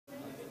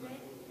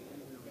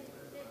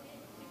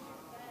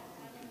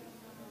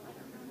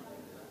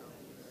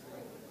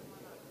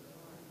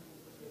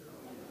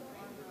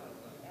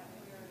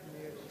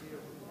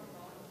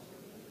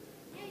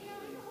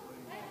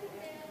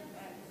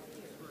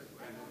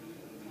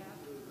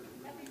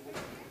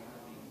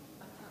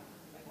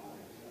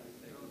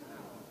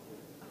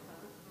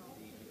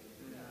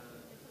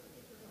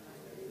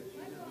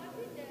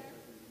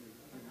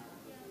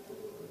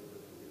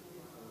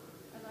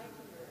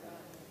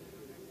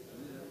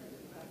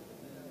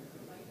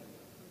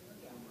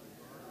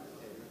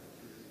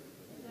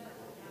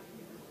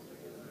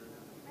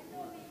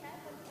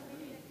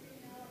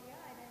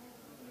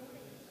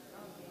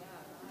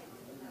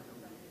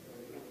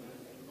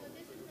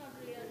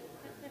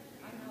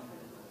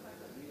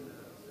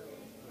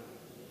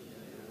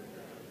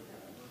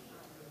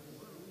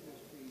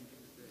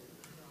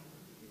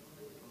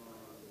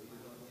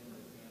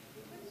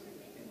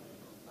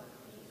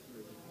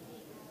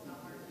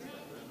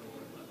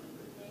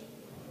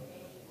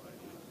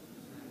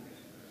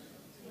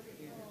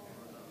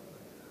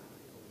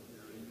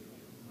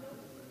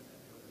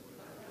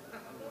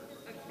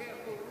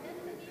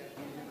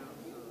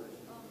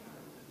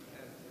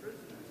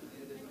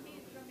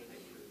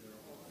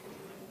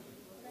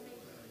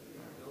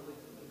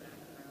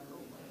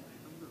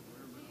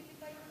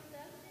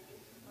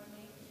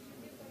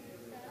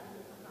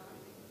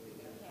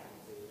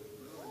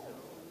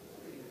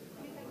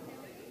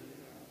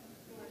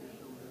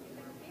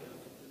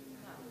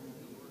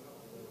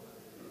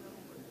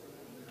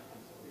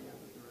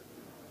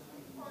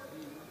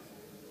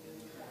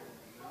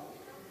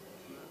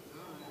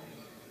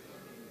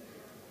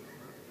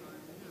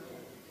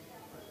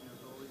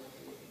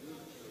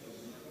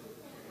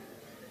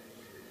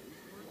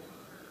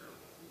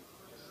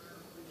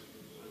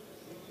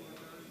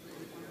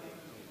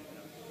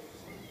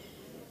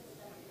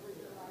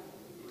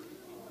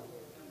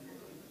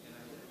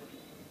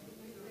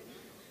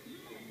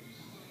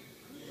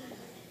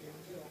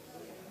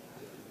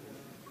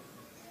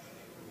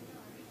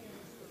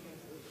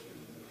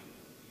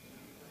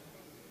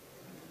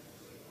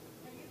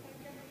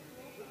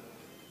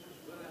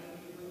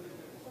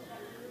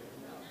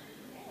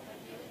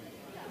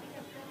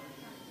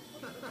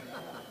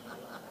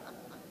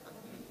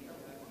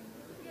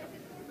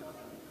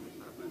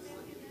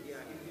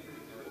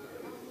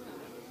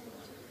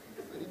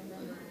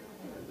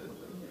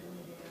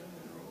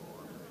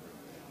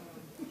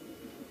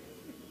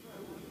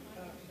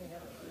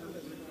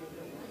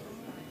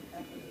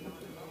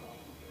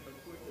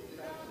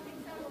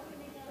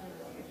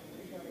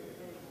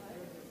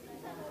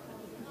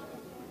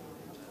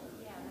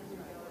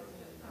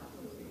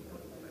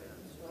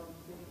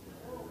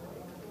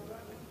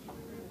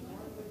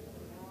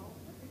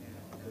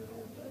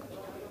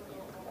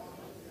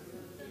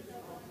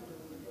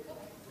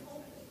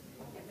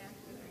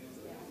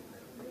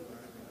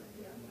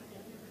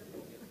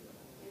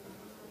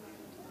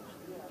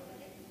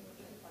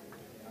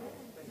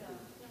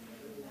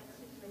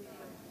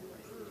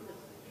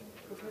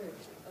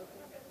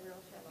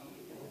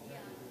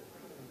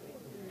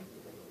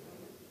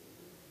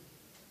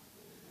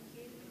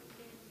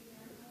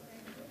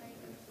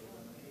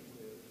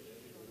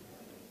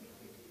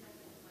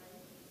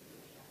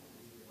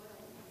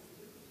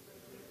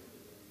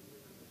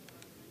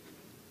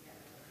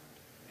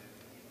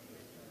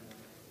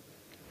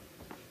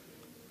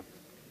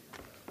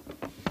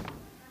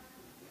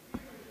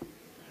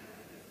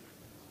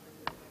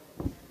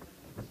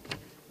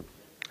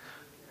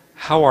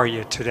How are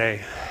you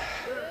today?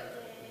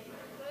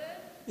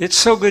 It's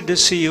so good to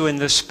see you in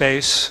this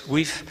space.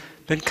 We've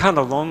been kind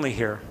of lonely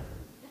here.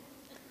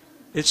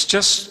 It's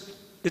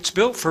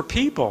built for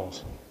people.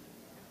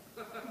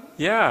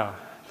 Yeah,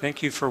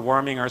 thank you for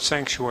warming our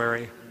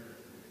sanctuary,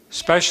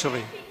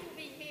 especially.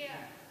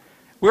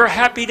 We're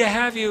happy to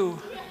have you.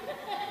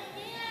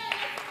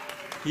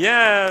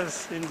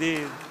 Yes,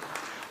 indeed.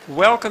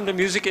 Welcome to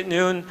Music at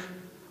Noon.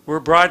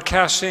 We're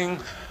broadcasting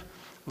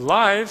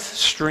live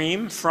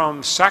stream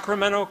from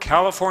Sacramento,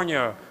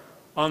 California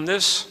on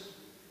this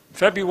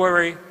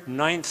February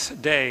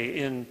 9th day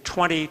in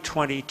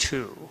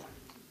 2022.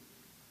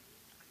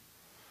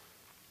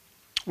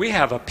 We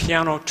have a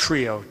piano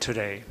trio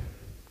today.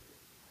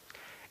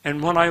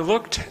 And when I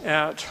looked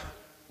at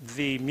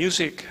the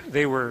music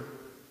they were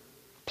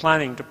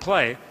planning to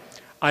play,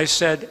 I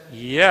said,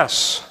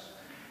 yes.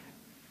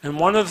 And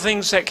one of the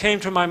things that came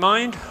to my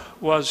mind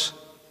was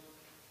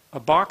a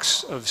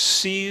box of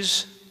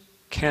C's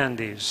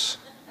candies.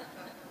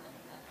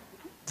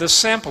 The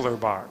sampler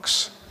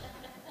box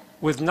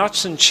with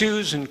nuts and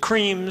chews and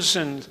creams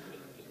and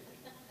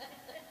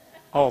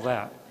all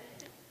that.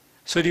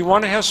 So do you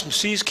want to have some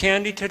C's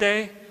candy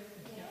today?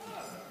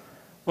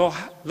 Well,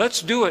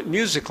 let's do it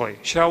musically,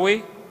 shall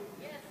we?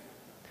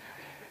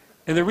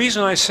 And the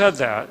reason I said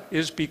that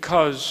is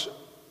because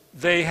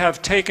they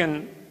have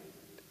taken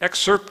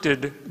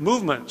excerpted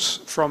movements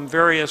from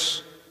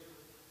various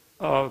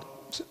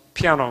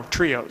piano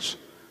trios.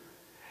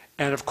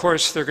 And of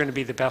course, they're going to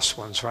be the best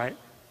ones, right?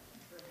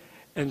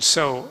 And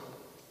so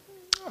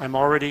I'm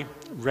already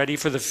ready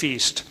for the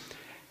feast.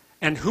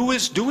 And who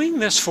is doing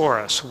this for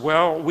us?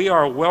 Well, we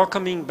are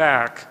welcoming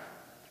back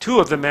two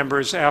of the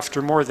members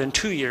after more than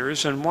 2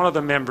 years, and one of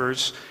the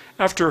members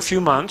after a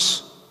few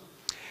months.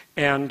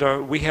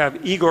 And we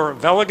have Igor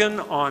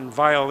Veligan on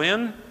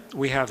violin,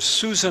 we have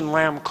Susan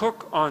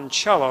Lamb-Cook on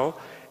cello,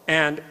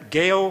 and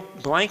Gayle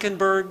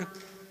Blankenburg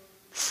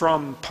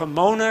from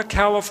Pomona,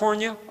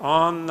 California,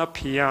 on the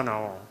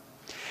piano.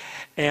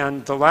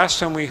 And the last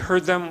time we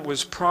heard them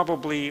was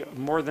probably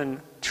more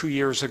than 2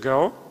 years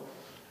ago,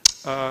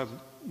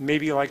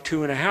 maybe like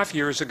 2.5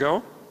 years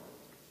ago.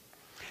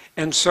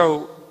 And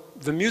so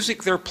the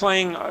music they're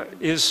playing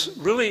is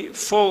really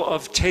full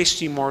of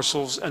tasty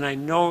morsels, and I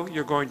know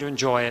you're going to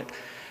enjoy it.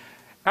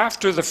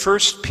 After the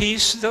first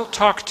piece, they'll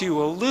talk to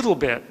you a little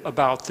bit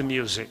about the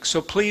music.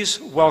 So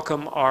please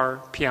welcome our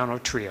piano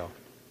trio.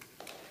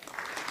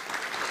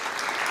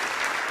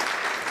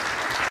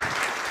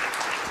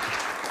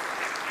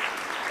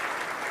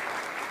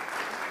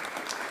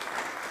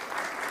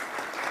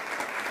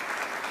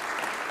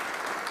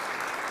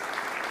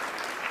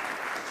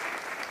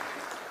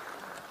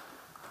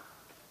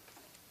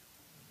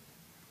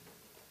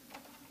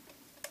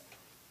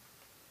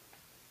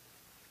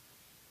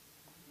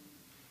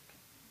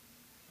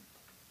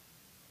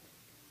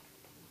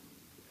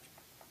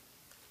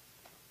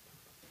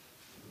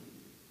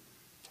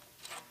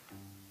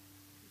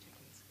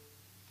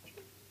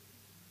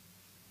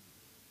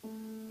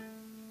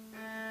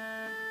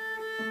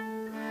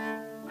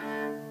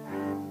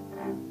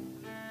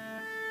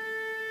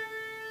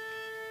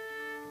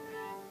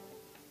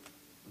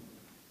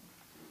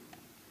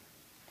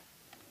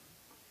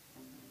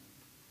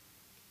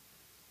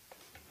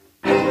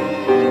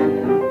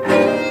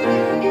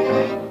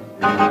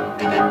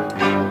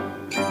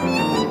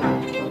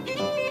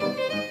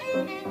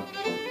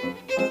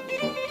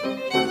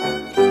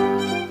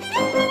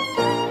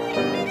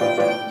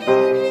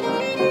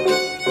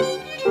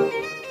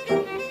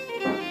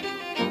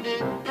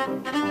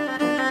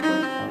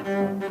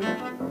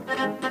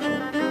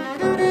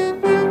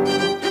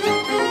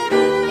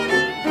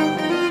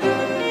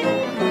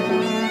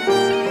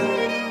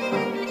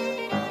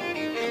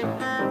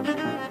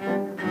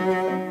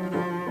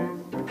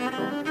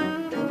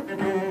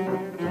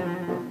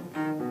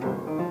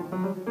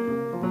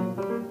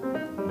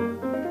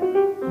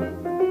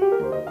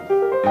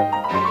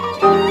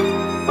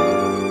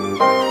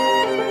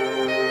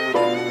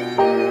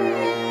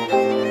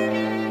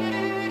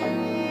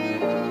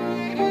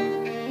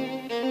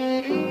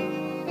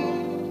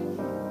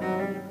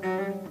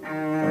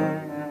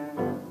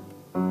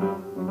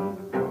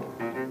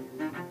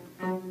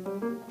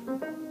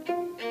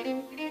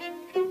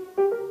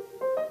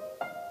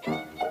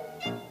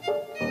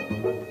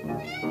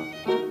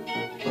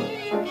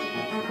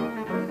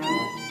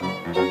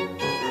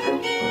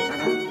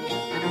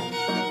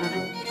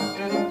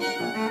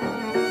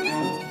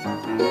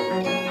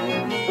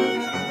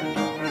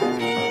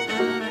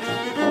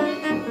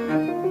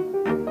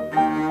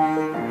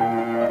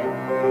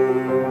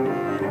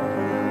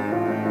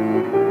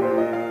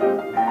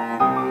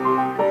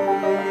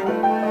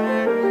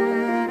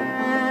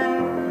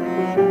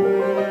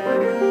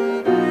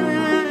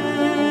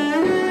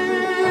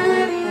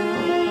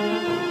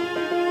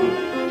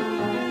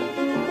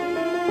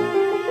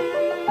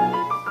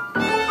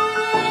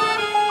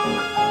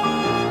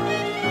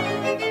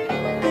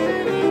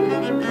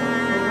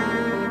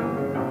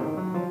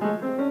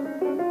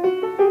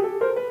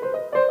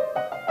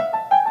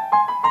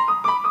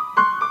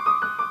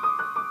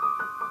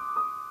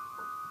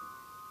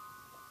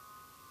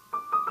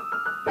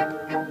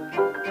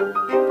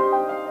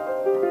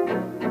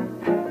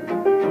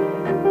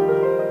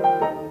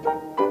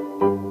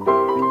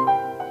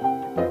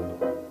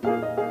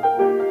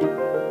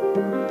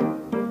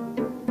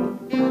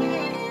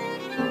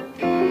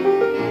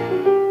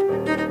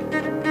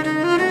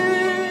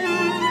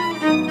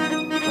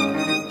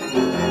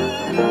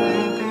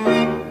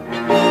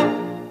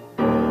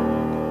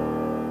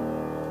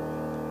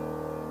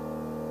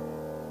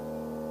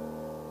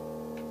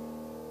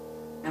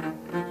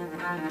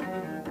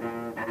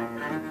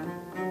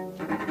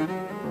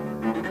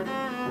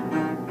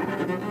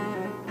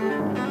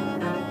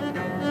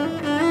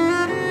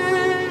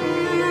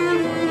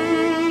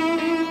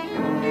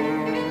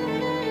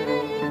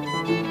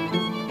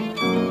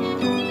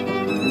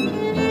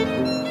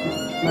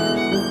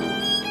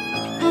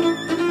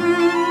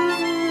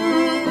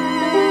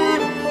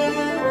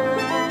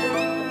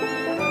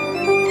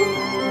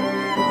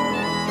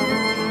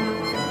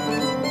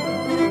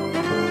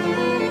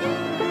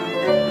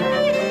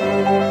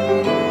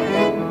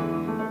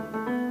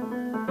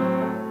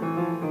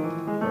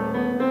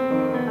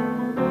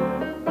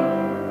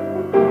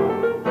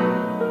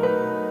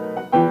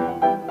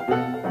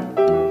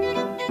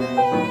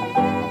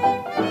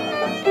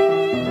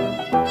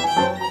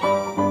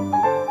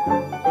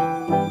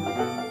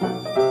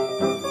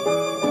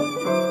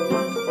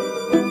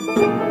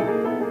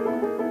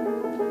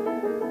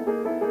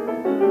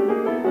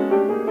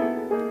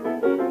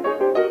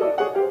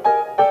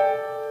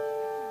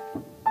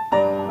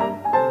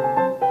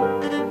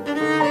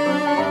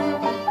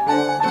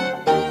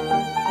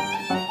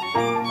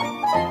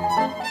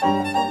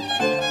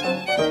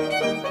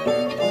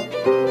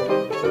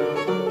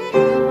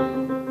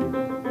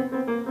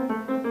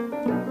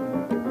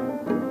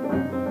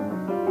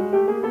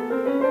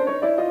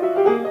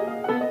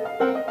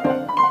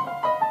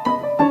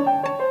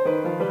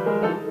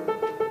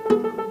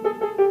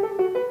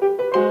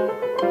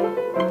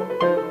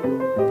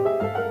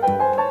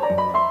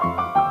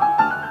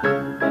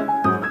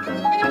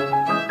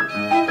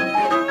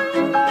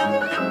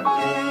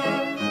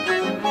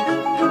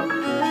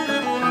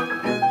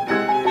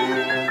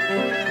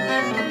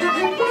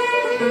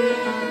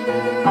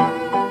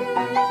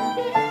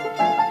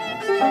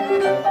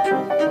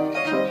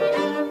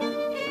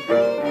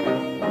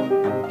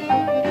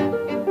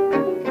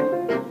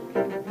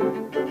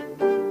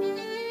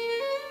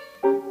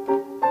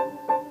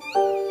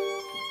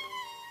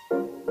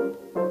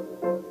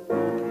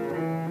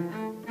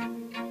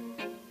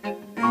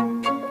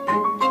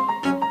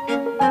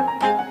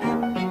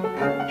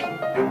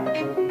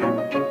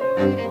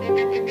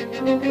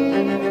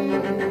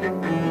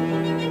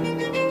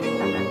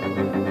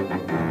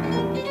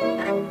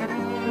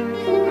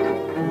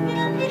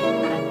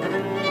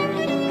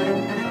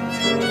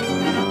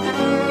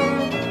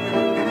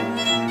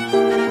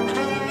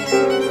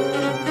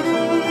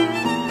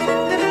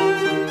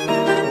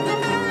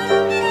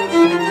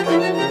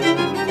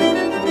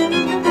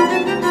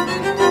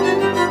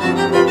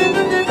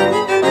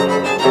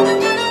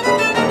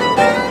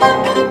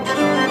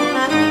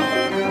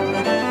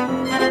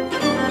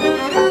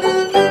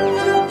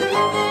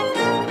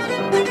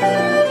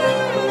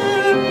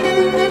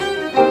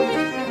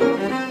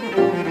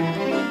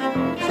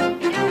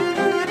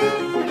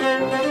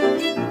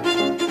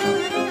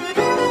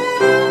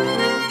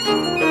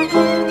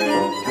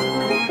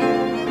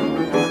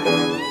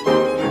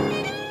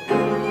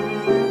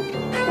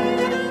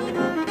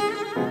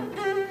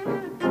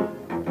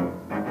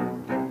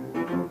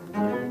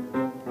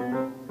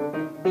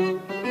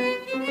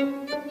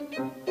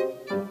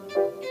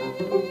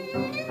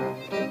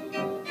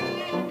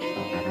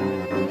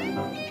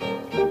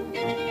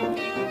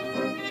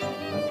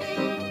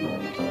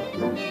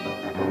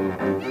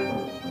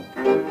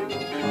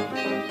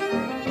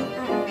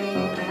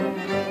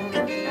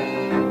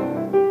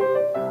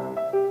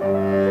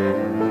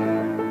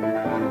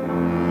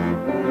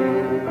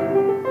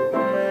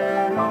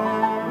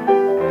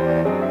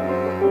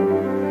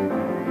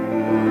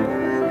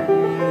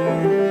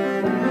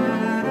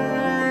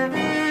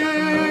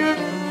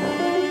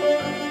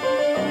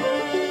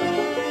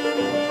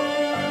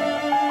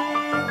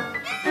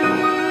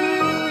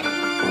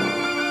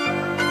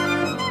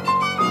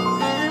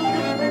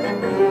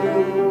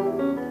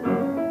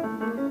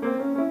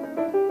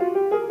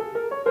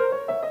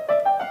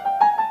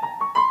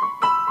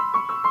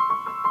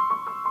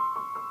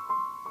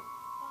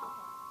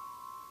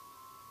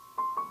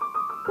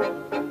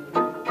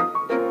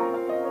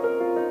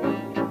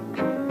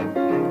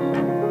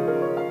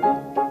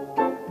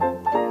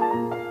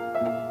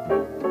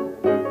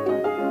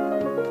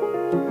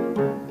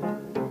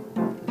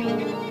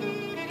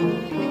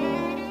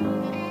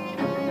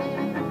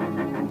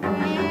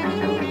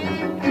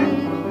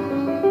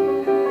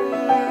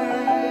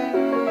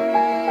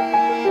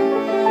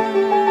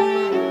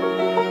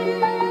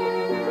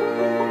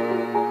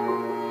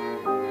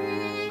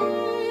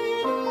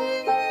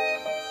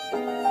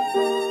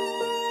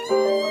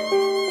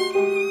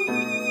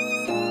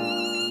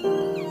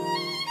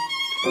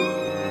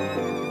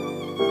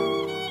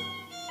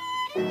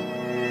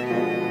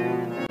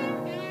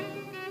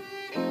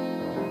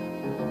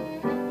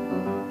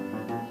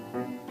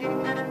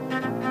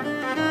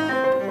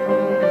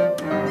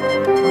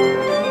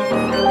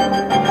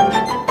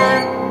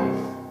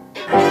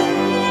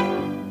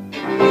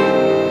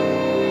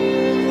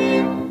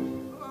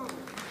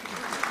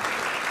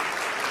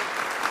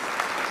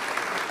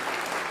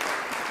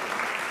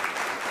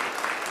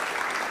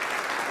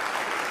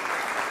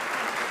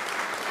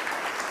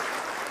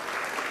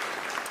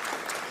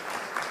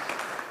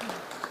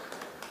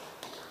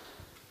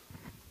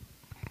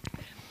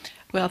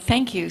 Well,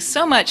 thank you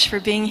so much for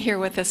being here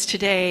with us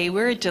today.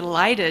 We're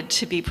delighted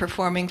to be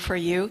performing for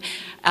you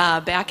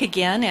back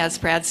again, as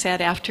Brad said,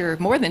 after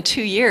more than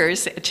 2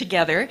 years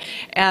together.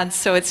 And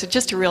so it's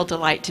just a real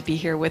delight to be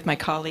here with my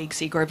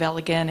colleagues, Igor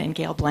Veligan and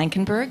Gayle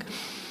Blankenburg.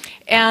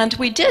 And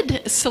we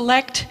did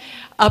select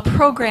a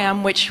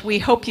program which we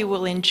hope you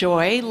will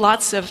enjoy.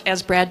 Lots of,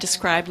 as Brad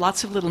described,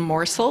 lots of little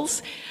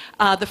morsels.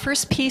 The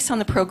first piece on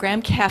the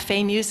program,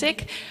 Café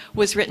Music,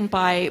 was written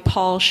by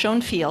Paul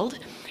Schoenfield.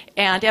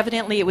 And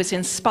evidently it was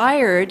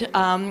inspired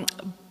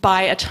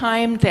by a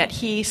time that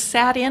he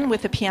sat in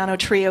with a piano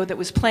trio that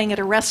was playing at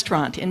a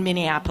restaurant in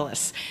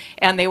Minneapolis.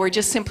 And they were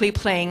just simply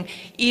playing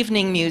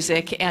evening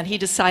music, and he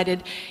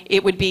decided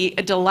it would be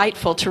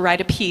delightful to write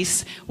a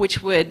piece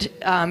which would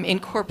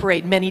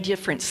incorporate many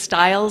different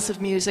styles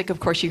of music. Of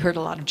course, you heard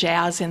a lot of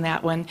jazz in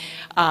that one.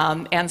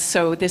 And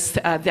so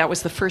that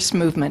was the first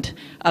movement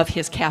of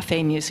his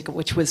Café Music,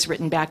 which was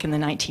written back in the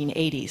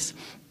 1980s.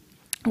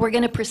 We're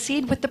going to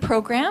proceed with the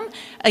program,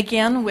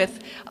 again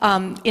with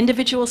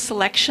individual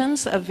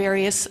selections of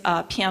various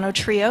piano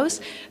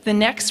trios. The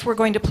next, we're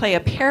going to play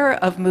a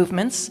pair of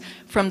movements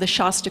from the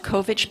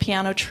Shostakovich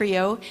Piano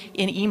Trio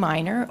in E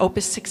minor,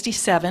 Opus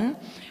 67.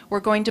 We're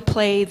going to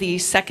play the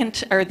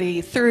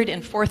third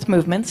and fourth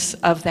movements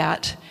of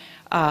that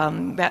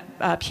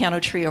piano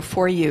trio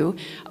for you.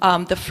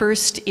 The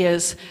first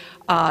is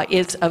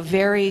a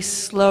very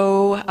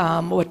slow,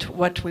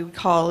 what we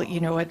call,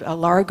 a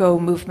Largo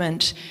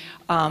movement.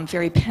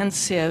 Very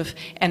pensive,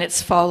 and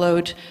it's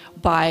followed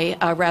by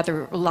a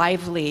rather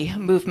lively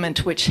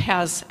movement which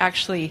has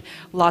actually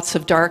lots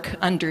of dark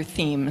under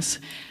themes.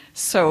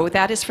 So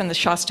that is from the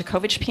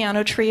Shostakovich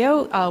Piano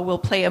Trio. We'll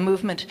play a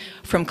movement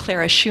from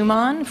Clara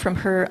Schumann, from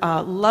her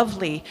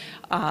lovely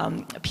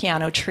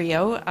piano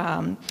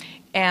trio,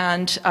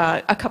 and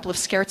a couple of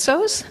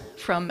scherzos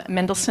from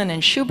Mendelssohn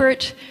and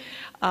Schubert.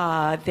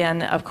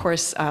 Then, of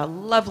course, a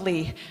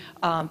lovely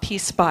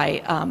piece by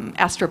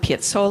Astor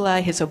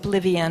Piazzolla, his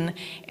Oblivion,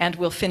 and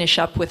we'll finish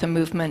up with a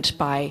movement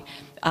by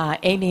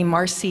Amy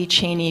Marcy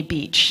Cheney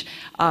Beach.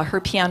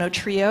 Her piano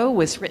trio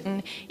was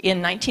written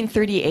in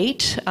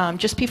 1938,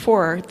 just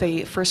before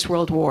the First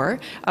World War.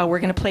 We're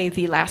going to play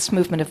the last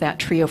movement of that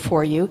trio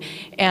for you.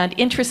 And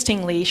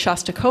interestingly,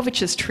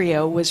 Shostakovich's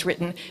trio was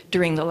written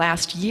during the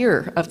last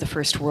year of the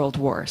First World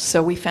War.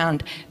 So we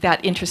found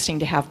that interesting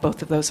to have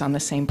both of those on the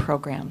same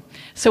program.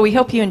 So we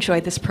hope you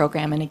enjoyed this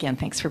program, and again,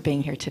 thanks for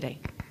being here today.